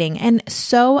advocating, and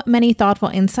so many thoughtful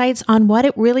insights on what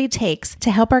it really takes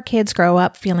to help our kids grow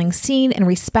up feeling seen and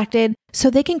respected so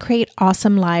they can create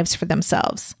awesome lives for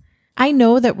themselves. I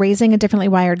know that raising a differently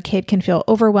wired kid can feel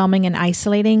overwhelming and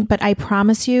isolating, but I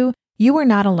promise you, you are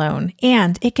not alone,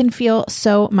 and it can feel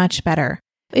so much better.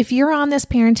 If you're on this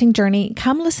parenting journey,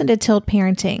 come listen to Tilt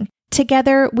Parenting.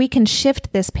 Together, we can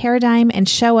shift this paradigm and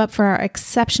show up for our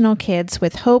exceptional kids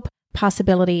with hope,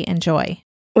 possibility, and joy.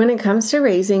 When it comes to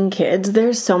raising kids,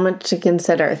 there's so much to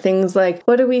consider. Things like,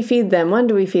 what do we feed them? When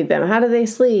do we feed them? How do they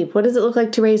sleep? What does it look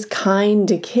like to raise kind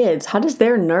kids? How does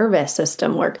their nervous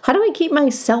system work? How do I keep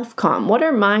myself calm? What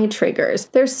are my triggers?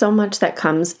 There's so much that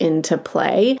comes into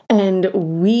play, and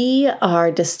we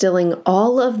are distilling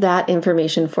all of that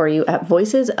information for you at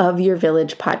Voices of Your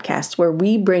Village podcast, where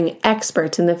we bring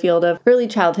experts in the field of early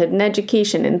childhood and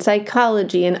education and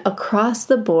psychology and across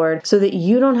the board so that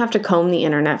you don't have to comb the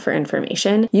internet for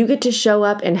information. You get to show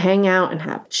up and hang out and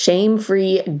have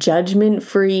shame-free,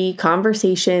 judgment-free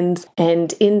conversations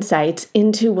and insights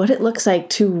into what it looks like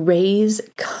to raise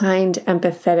kind,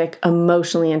 empathetic,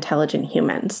 emotionally intelligent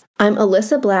humans. I'm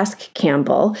Alyssa Blask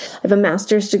Campbell. I have a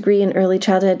master's degree in early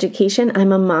childhood education.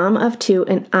 I'm a mom of 2,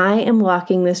 and I am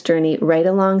walking this journey right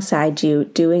alongside you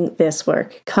doing this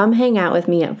work. Come hang out with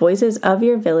me at Voices of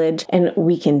Your Village, and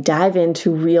we can dive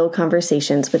into real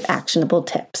conversations with actionable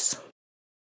tips.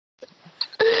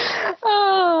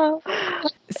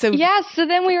 So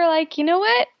then we were like, you know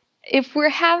what? If we're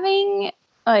having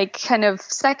kind of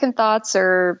second thoughts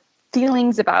or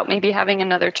feelings about maybe having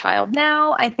another child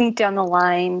now, I think down the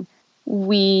line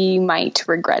we might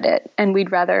regret it, and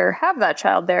we'd rather have that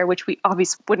child there, which we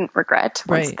obviously wouldn't regret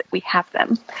once that we have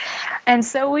them. And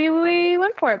so we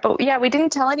went for it. But we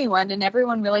didn't tell anyone, and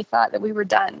everyone really thought that we were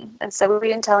done. And so we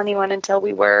didn't tell anyone until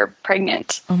we were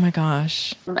pregnant. Oh my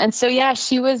gosh. And so,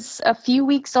 she was a few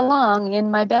weeks along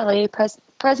in my belly,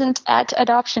 present at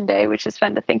adoption day, which is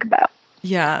fun to think about.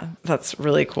 Yeah, that's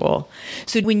really cool.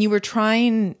 So when you were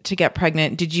trying to get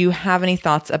pregnant, did you have any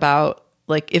thoughts about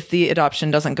if the adoption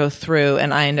doesn't go through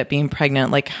and I end up being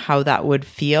pregnant, how that would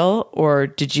feel? Or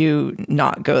did you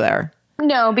not go there?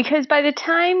 No, because by the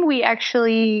time we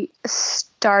actually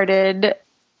started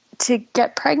to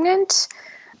get pregnant,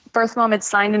 birth mom had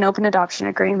signed an open adoption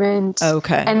agreement.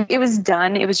 Okay. And it was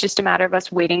done. It was just a matter of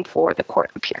us waiting for the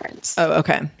court appearance. Oh,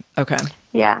 okay. Okay.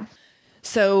 Yeah.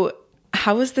 So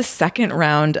how was the second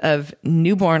round of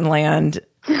newborn land?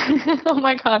 Oh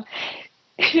my God.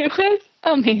 It was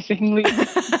amazingly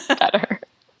better.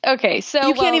 Okay, so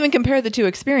you can't even compare the two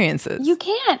experiences. You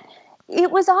can't. It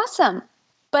was awesome.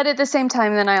 But at the same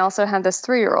time, then I also had this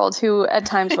 3-year-old who at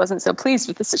times wasn't so pleased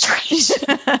with the situation.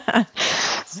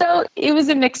 So it was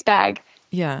a mixed bag.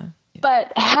 Yeah.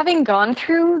 But having gone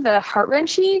through the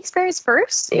heart-wrenching experience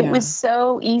first, it was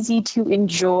so easy to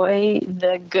enjoy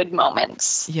the good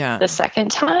moments the second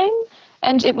time.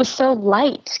 And it was so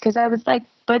light because I was like,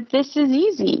 but this is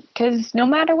easy because no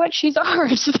matter what, she's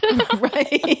ours.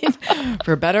 Right.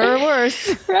 For better or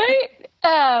worse. Right.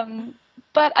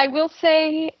 But I will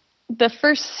say the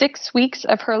first 6 weeks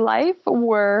of her life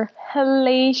were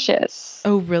hellacious.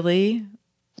 Oh, really?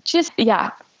 Just,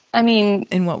 yeah. I mean,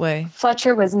 In what way?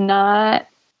 Fletcher was not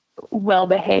well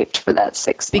behaved for that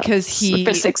 6 months.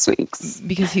 For 6 weeks.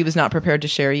 Because he was not prepared to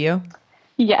share you?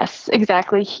 Yes,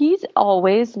 exactly. He's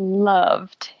always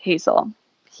loved Hazel.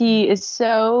 He is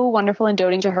so wonderful and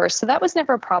doting to her. So that was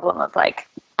never a problem of like,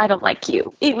 I don't like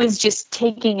you. It was just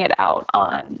taking it out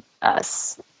on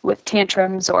us with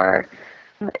tantrums, or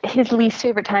his least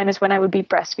favorite time is when I would be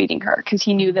breastfeeding her, because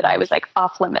he knew that I was like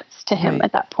off limits to him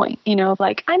at that point, you know,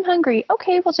 like, I'm hungry.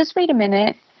 Okay, well, just wait a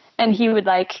minute. And he would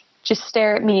like just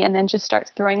stare at me and then just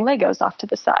start throwing Legos off to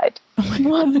the side,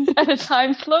 one at a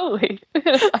time, slowly.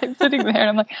 I'm sitting there and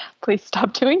I'm like, please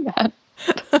stop doing that.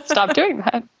 Stop doing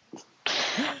that.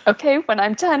 Okay, when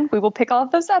I'm done, we will pick all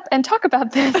of those up and talk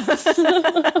about this.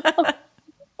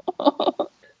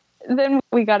 Then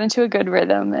we got into a good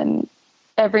rhythm, and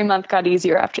every month got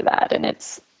easier after that. And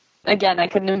it's, again, I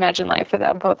couldn't imagine life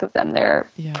without both of them. They're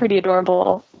pretty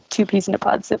adorable 2 peas in a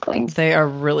pod siblings. They are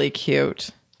really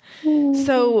cute.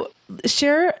 So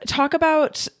talk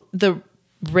about the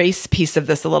race piece of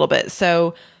this a little bit.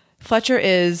 So Fletcher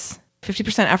is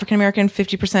 50% African-American,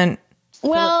 50%.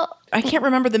 Well, I can't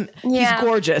remember them. Yeah. He's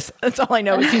gorgeous. That's all I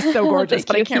know is he's so gorgeous,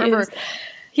 but I can't remember.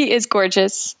 He is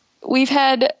gorgeous. We've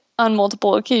had, on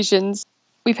multiple occasions,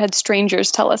 we've had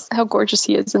strangers tell us how gorgeous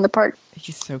he is in the park.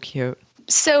 He's so cute.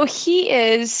 So he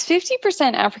is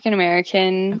 50%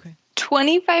 African-American,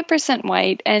 25%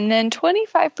 white, and then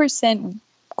 25%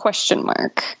 question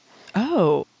mark.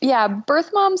 Oh. Yeah,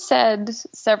 birth mom said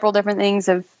several different things.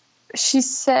 She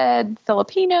said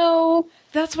Filipino.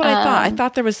 That's what I thought. I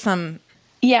thought there was some.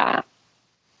 Yeah.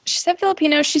 She said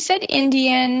Filipino. She said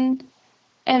Indian.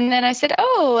 And then I said,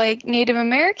 oh, like Native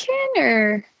American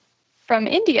or from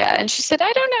India? And she said,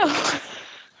 I don't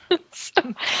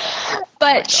know.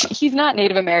 But he's not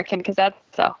Native American, because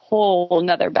that's a whole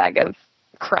nother bag of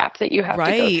crap that you have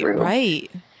to go through.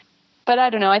 Right. But I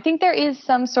don't know. I think there is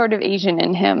some sort of Asian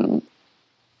in him.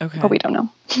 Okay. But we don't know.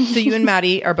 So you and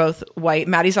Maddie are both white.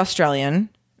 Maddie's Australian.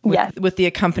 With the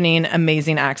accompanying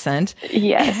amazing accent.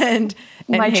 Yes. And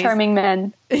my charming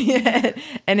men. Yeah.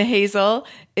 And Hazel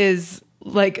is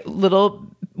like little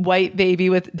white baby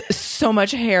with so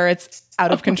much hair. It's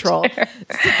out of control.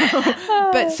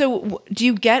 So do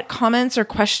you get comments or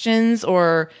questions,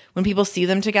 or when people see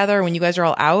them together, when you guys are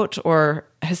all out, or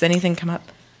has anything come up?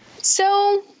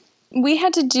 So we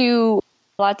had to do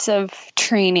lots of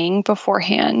training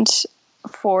beforehand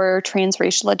for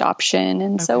transracial adoption.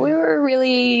 And so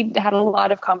we had a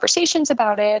lot of conversations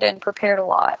about it and prepared a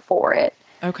lot for it.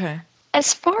 Okay.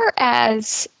 As far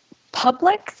as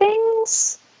public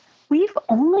things, we've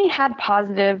only had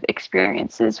positive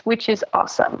experiences, which is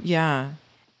awesome. Yeah.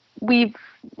 We've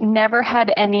never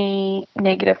had any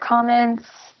negative comments.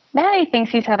 Maddie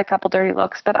thinks he's had a couple dirty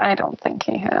looks, but I don't think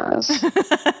he has.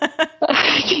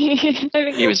 I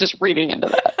think he was just reading into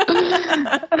that.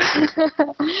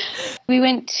 We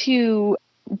went to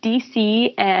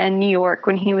DC and New York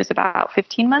when he was about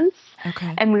 15 months.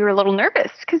 Okay. And we were a little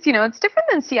nervous because, it's different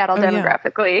than Seattle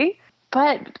demographically. Yeah.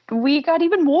 But we got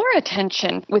even more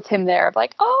attention with him there.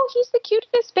 Like, oh, he's the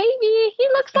cutest baby. He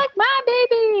looks like my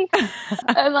baby.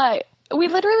 And like, we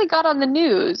literally got on the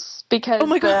news because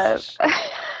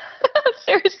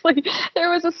seriously,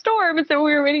 there was a storm, and so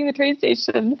we were waiting at the train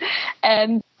station,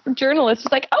 and a journalist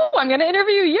was like, oh, I'm going to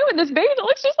interview you and this baby that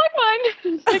looks just like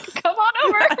mine. Like, come on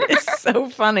over. It's so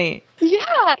funny.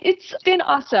 Yeah, it's been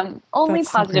awesome. Only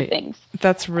positive things.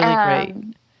 That's really great.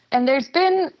 And there's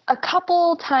been a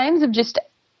couple times of just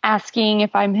asking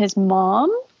if I'm his mom.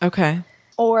 Okay.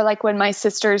 Or like when my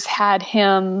sisters had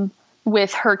him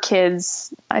with her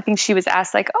kids, I think she was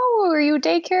asked like, oh, are you a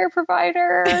daycare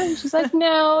provider? And she's like,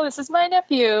 no, this is my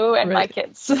nephew and my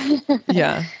kids.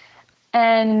 Yeah.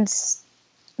 And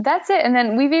that's it. And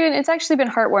then it's actually been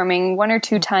heartwarming 1 or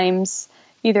 2 times.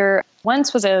 Either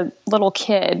once was a little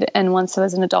kid and once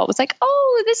was an adult, was like,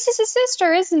 oh, this is a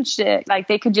sister, isn't she? Like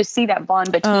they could just see that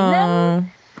bond between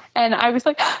them. And I was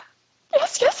like,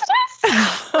 yes, it is.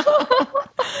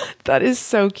 That is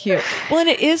so cute. Well,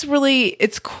 and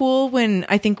it's cool when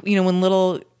I think, when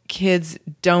little kids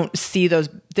don't see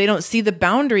they don't see the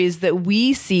boundaries that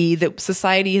we see that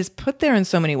society has put there in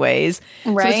so many ways.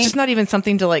 Right. So it's just not even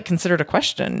something to like consider to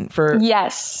question for.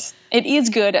 Yes. It is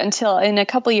good until in a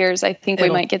couple years, I think we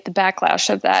might get the backlash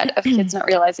of that, of kids not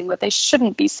realizing what they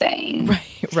shouldn't be saying.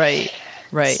 Right.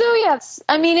 So yes,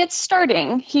 it's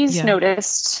starting. He's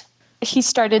noticed. He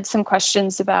started some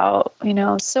questions about,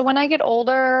 so when I get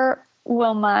older,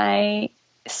 will my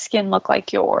skin look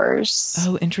like yours?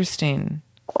 Oh, interesting.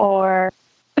 Or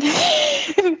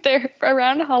they're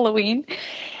around Halloween.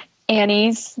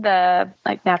 Annie's, the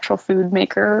natural food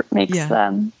maker, makes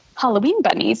Halloween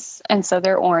bunnies, and so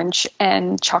they're orange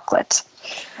and chocolate.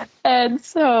 And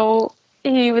so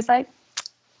he was like,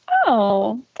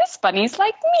 "Oh, this bunny's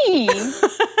like me."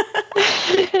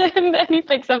 And then he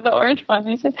picks up the orange one.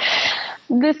 He said,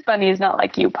 "This bunny is not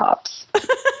like you, Pops.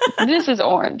 This is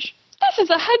orange. This is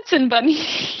a Hudson bunny,"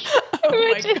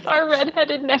 which is our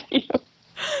redheaded nephew.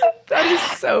 That is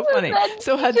so funny.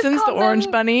 So Hudson's the orange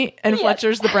bunny and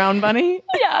Fletcher's the brown bunny?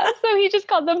 Yeah, so he just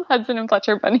called them Hudson and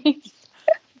Fletcher bunnies.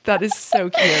 That is so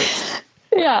cute.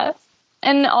 Yeah.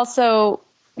 And also,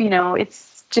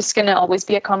 it's just going to always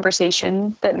be a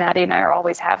conversation that Maddie and I are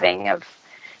always having of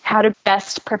how to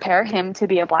best prepare him to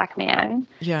be a Black man.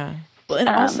 Yeah. Well, and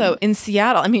also in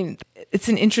Seattle, I mean, it's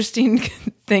an interesting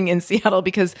thing in Seattle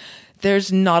because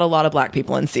there's not a lot of Black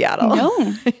people in Seattle.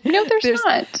 No, there's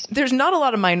not. There's not a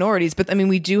lot of minorities, but I mean,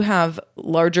 we do have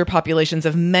larger populations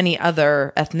of many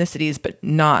other ethnicities, but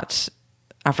not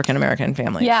African-American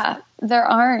families. Yeah, there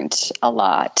aren't a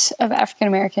lot of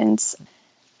African-Americans.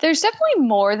 There's definitely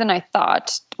more than I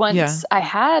thought. Once I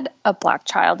had a Black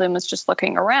child and was just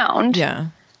looking around. Yeah.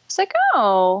 It's like,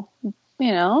 oh,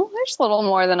 there's a little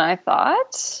more than I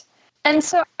thought. And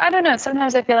so, I don't know.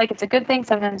 Sometimes I feel like it's a good thing.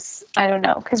 Sometimes I don't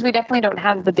know. Because we definitely don't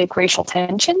have the big racial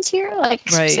tensions here.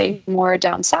 Say, more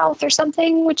down south or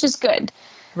something, which is good.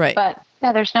 Right. But,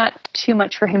 yeah, there's not too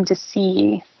much for him to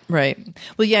see. Right.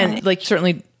 Well, yeah, and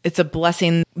certainly it's a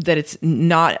blessing that it's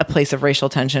not a place of racial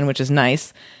tension, which is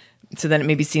nice. So then it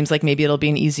maybe seems like maybe it'll be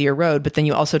an easier road. But then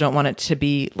you also don't want it to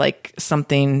be like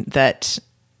something that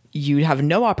you have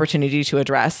no opportunity to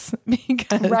address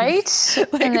because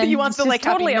you want the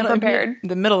totally unprepared,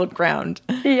 the middle ground.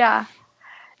 Yeah.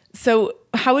 So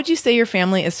how would you say your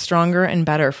family is stronger and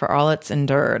better for all it's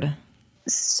endured?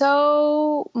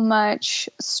 So much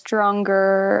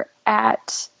stronger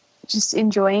at just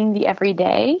enjoying the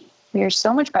everyday. We are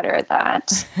so much better at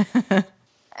that.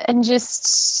 And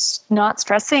just not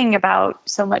stressing about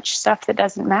so much stuff that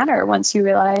doesn't matter once you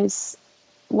realize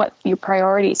what your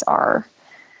priorities are.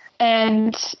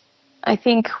 And I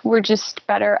think we're just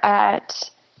better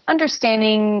at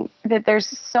understanding that there's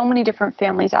so many different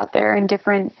families out there and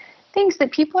different things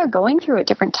that people are going through at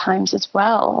different times as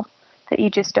well that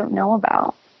you just don't know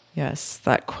about. Yes,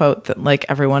 that quote that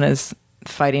everyone is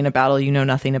fighting a battle you know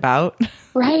nothing about.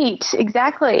 Right,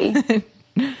 exactly.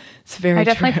 It's very I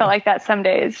definitely true. felt like that some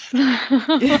days.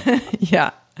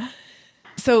 Yeah.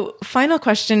 So final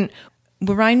question,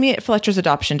 remind me at Fletcher's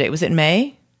adoption date. Was it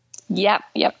May? Yep.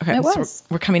 Okay, it was. So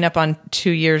we're coming up on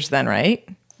 2 years then, right?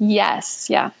 Yes,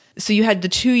 yeah. So you had the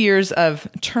 2 years of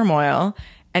turmoil,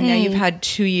 and now you've had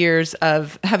 2 years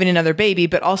of having another baby,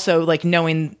 but also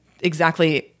knowing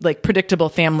exactly predictable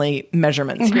family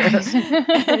measurements here.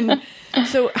 And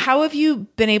so how have you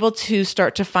been able to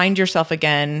start to find yourself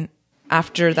again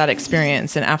after that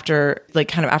experience and after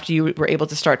after you were able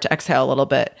to start to exhale a little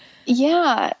bit?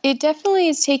 Yeah, it definitely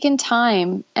has taken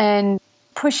time and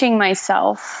pushing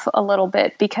myself a little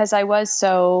bit because I was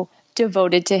so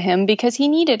devoted to him because he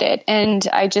needed it. And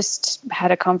I just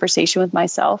had a conversation with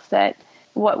myself that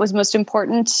what was most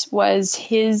important was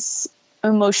his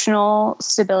emotional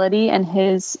stability and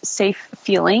his safe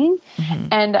feeling. Mm-hmm.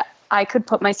 And I could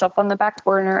put myself on the back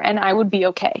burner and I would be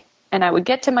okay. And I would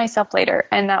get to myself later.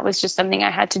 And that was just something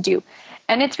I had to do.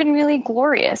 And it's been really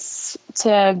glorious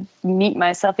to meet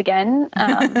myself again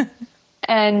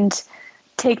and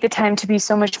take the time to be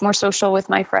so much more social with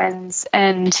my friends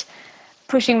and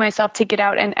pushing myself to get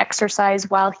out and exercise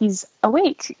while he's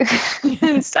awake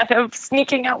instead of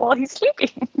sneaking out while he's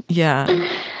sleeping. Yeah.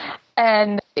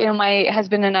 And, my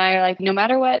husband and I are no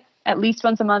matter what, at least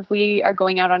once a month, we are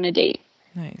going out on a date.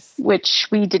 Nice. Which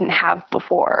we didn't have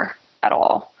before at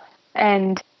all.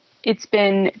 And it's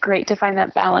been great to find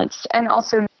that balance and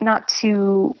also not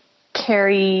to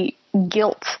carry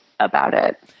guilt about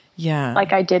it. Yeah.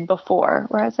 Like I did before,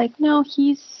 where I was like, no,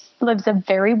 lives a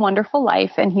very wonderful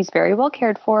life and he's very well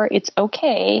cared for. It's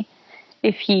okay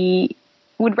if he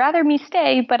would rather me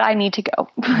stay, but I need to go,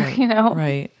 right.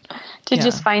 Right. To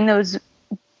just find those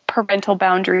parental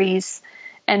boundaries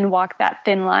and walk that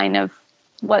thin line of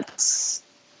what's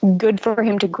good for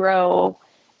him to grow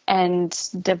and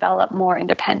develop more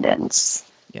independence.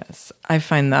 Yes. I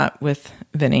find that with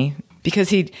Vinny. Because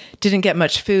he didn't get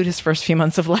much food his first few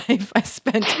months of life, I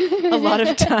spent a lot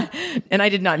of time, and I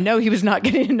did not know he was not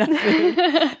getting enough food.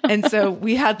 And so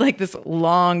we had this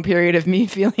long period of me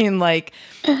feeling like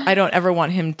I don't ever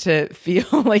want him to feel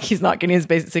like he's not getting his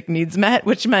basic needs met,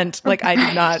 which meant I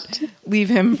did not leave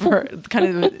him for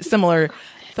kind of a similar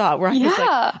thought where I was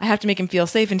like, I have to make him feel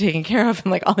safe and taken care of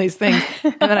and like all these things.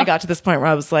 And then I got to this point where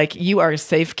I was like, you are a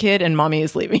safe kid and mommy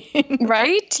is leaving.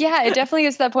 Right? Yeah, it definitely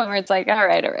is that point where it's like, all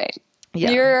right.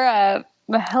 Yeah. You're a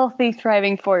healthy,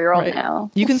 thriving 4-year-old Right.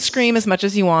 now. You can scream as much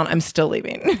as you want. I'm still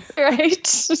leaving.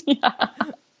 Right?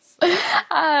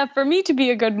 Yeah. For me to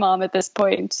be a good mom at this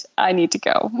point, I need to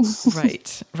go.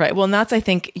 Right. Well, and that's, I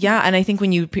think, and I think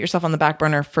when you put yourself on the back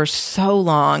burner for so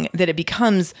long that it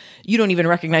becomes, you don't even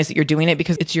recognize that you're doing it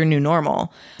because it's your new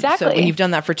normal. Exactly. So when you've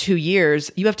done that for 2 years,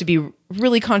 you have to be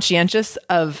really conscientious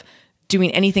of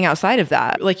doing anything outside of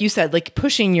that. Like you said, like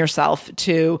pushing yourself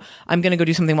to, I'm going to go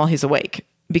do something while he's awake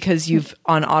because you've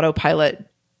on autopilot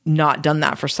not done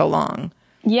that for so long.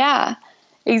 Yeah.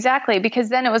 Exactly. Because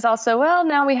then it was also, well,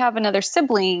 now we have another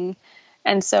sibling.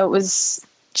 And so it was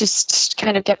just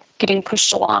kind of kept getting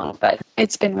pushed along, but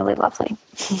it's been really lovely.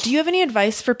 Do you have any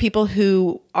advice for people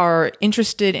who are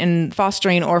interested in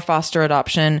fostering or foster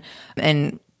adoption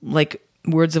and like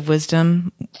words of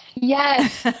wisdom?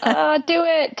 Yes. Do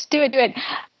it.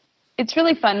 It's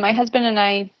really fun. My husband and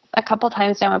I, a couple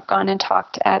times now, have gone and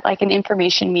talked at like an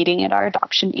information meeting at our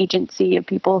adoption agency of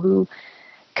people who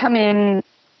come in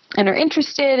and are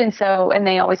interested. And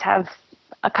they always have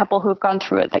a couple who have gone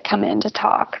through it that come in to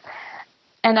talk.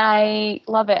 And I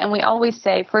love it. And we always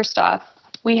say, first off,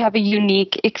 we have a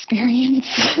unique experience.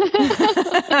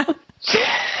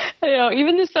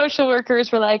 Even the social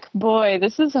workers were like, boy,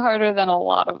 this is harder than a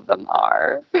lot of them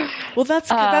are. Well,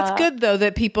 that's good though,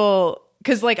 that people,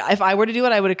 because like if I were to do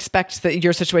it, I would expect that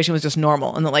your situation was just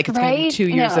normal and that like it's going to be 2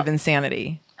 years of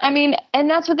insanity. I mean, and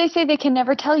that's what they say. They can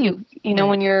never tell you,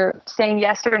 when you're saying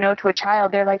yes or no to a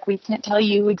child, they're like, we can't tell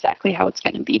you exactly how it's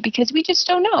going to be because we just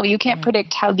don't know. You can't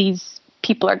predict how these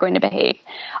people are going to behave.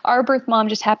 Our birth mom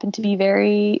just happened to be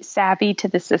very savvy to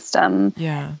the system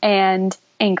and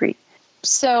angry.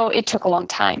 So it took a long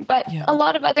time, but a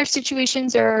lot of other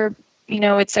situations are,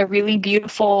 it's a really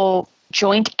beautiful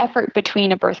joint effort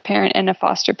between a birth parent and a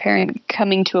foster parent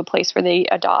coming to a place where they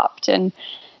adopt. And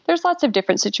there's lots of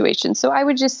different situations. So I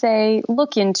would just say,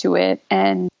 look into it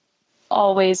and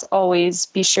always, always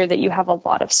be sure that you have a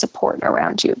lot of support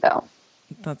around you though.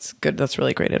 That's good. That's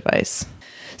really great advice.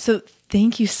 So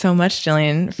thank you so much,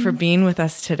 Jillian, for being with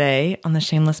us today on the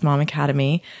Shameless Mom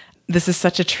Academy. This is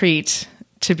such a treat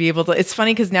to be able to, it's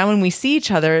funny because now when we see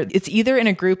each other, it's either in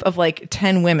a group of like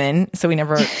 10 women, so we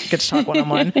never get to talk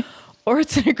one-on-one, or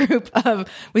it's in a group of,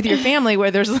 with your family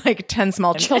where there's like 10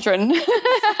 small children.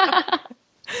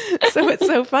 So it's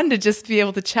so fun to just be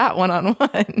able to chat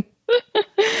one-on-one.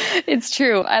 It's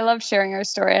true. I love sharing our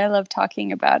story. I love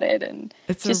talking about it and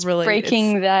it's just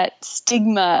breaking that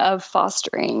stigma of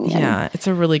fostering. Yeah, it's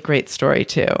a really great story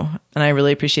too. And I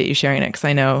really appreciate you sharing it because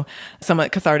I know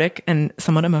somewhat cathartic and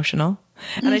somewhat emotional.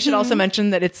 And I should also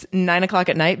mention that it's 9:00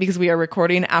 at night because we are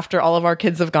recording after all of our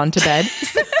kids have gone to bed.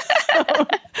 So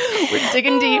we're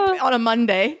digging deep on a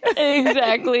Monday.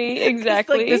 Exactly.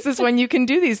 Like, this is when you can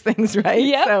do these things, right?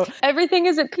 Yeah. So everything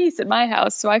is at peace at my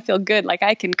house, so I feel good. Like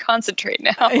I can concentrate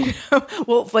now. I know.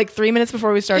 Well, like 3 minutes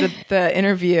before we started the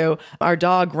interview, our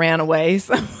dog ran away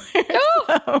somewhere.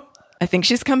 So I think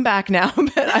she's come back now.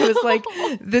 But I was like,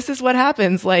 this is what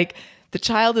happens. Like the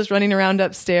child is running around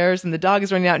upstairs and the dog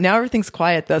is running out. Now everything's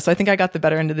quiet though. So I think I got the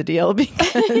better end of the deal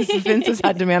because Vince has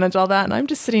had to manage all that. And I'm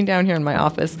just sitting down here in my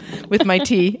office with my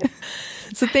tea.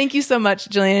 So thank you so much,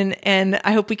 Jillian. And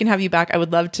I hope we can have you back. I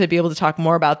would love to be able to talk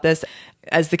more about this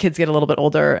as the kids get a little bit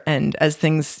older and as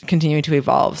things continue to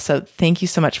evolve. So thank you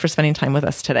so much for spending time with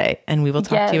us today. And we will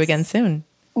talk to you again soon.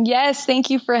 Yes. Thank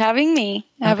you for having me.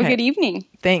 Have a good evening.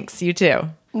 Thanks. You too.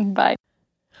 Bye.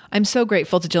 I'm so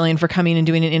grateful to Jillian for coming and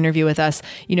doing an interview with us.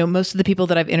 Most of the people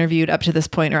that I've interviewed up to this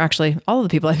point, or actually all of the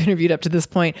people I've interviewed up to this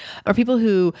point, are people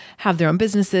who have their own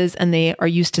businesses and they are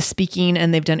used to speaking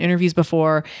and they've done interviews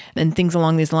before and things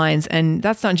along these lines. And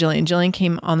that's not Jillian. Jillian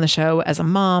came on the show as a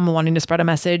mom wanting to spread a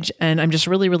message. And I'm just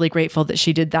really, really grateful that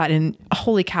she did that in,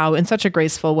 holy cow, in such a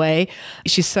graceful way.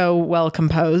 She's so well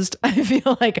composed. I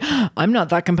feel like I'm not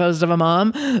that composed of a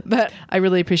mom, but I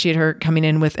really appreciate her coming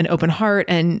in with an open heart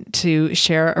and to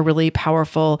share a really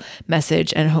powerful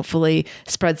message and hopefully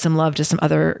spread some love to some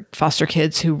other foster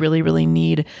kids who really, really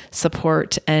need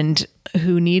support and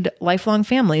who need lifelong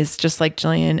families, just like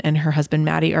Jillian and her husband,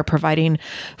 Maddie, are providing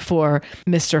for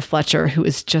Mr. Fletcher, who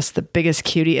is just the biggest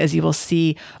cutie, as you will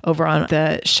see over on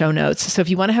the show notes. So if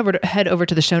you want to head over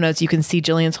to the show notes, you can see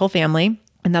Jillian's whole family.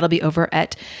 And that'll be over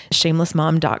at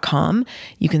shamelessmom.com.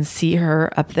 You can see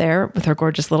her up there with her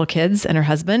gorgeous little kids and her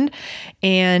husband.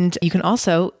 And you can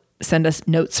also send us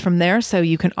notes from there. So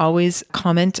you can always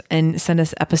comment and send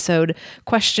us episode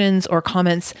questions or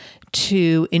comments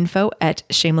to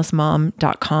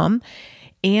info@shamelessmom.com.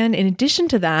 And in addition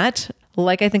to that,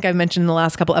 like I think I've mentioned in the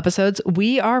last couple episodes,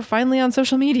 we are finally on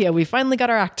social media. We finally got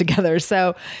our act together.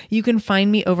 So you can find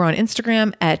me over on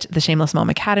Instagram at The Shameless Mom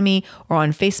Academy or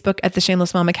on Facebook at The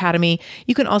Shameless Mom Academy.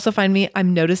 You can also find me.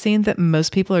 I'm noticing that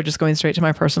most people are just going straight to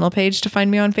my personal page to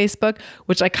find me on Facebook,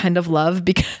 which I kind of love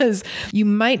because you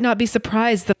might not be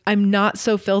surprised that I'm not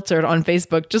so filtered on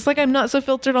Facebook, just like I'm not so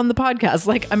filtered on the podcast.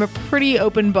 Like I'm a pretty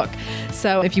open book.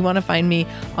 So if you want to find me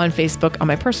on Facebook on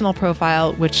my personal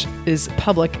profile, which is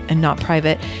public and not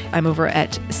private, I'm over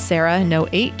at Sarah, no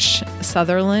H,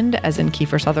 Sutherland, as in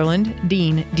Kiefer Sutherland,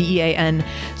 Dean, Dean.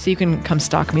 So you can come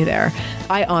stalk me there.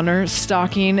 I honor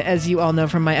stalking, as you all know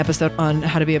from my episode on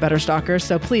how to be a better stalker.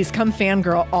 So please come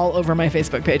fangirl all over my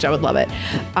Facebook page. I would love it.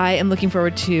 I am looking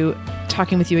forward to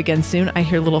talking with you again soon. I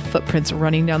hear little footprints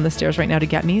running down the stairs right now to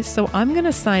get me. So I'm going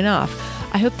to sign off.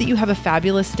 I hope that you have a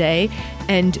fabulous day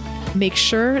and make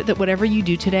sure that whatever you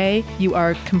do today, you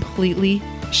are completely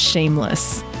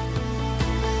shameless.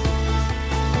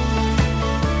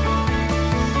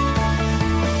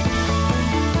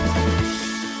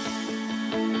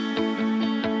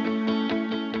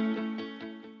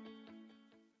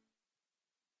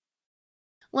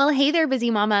 Well, hey there,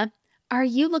 busy mama. Are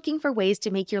you looking for ways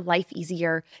to make your life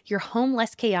easier, your home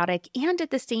less chaotic, and at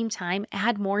the same time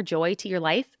add more joy to your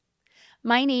life?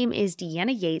 My name is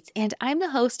Deanna Yates, and I'm the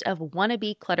host of Wanna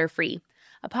Be Clutter-Free,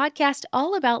 a podcast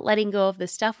all about letting go of the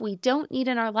stuff we don't need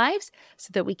in our lives so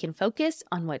that we can focus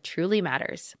on what truly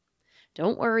matters.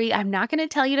 Don't worry, I'm not going to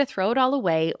tell you to throw it all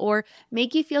away or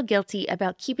make you feel guilty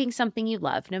about keeping something you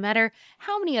love, no matter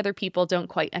how many other people don't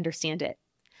quite understand it.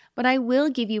 But I will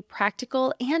give you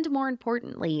practical and, more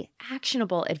importantly,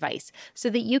 actionable advice so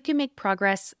that you can make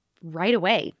progress right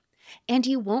away. And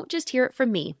you won't just hear it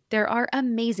from me. There are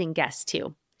amazing guests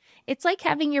too. It's like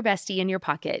having your bestie in your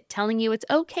pocket telling you it's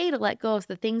okay to let go of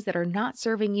the things that are not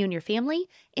serving you and your family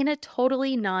in a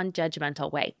totally non-judgmental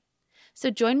way. So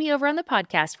join me over on the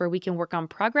podcast where we can work on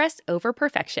progress over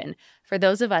perfection for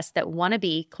those of us that want to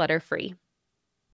be clutter-free.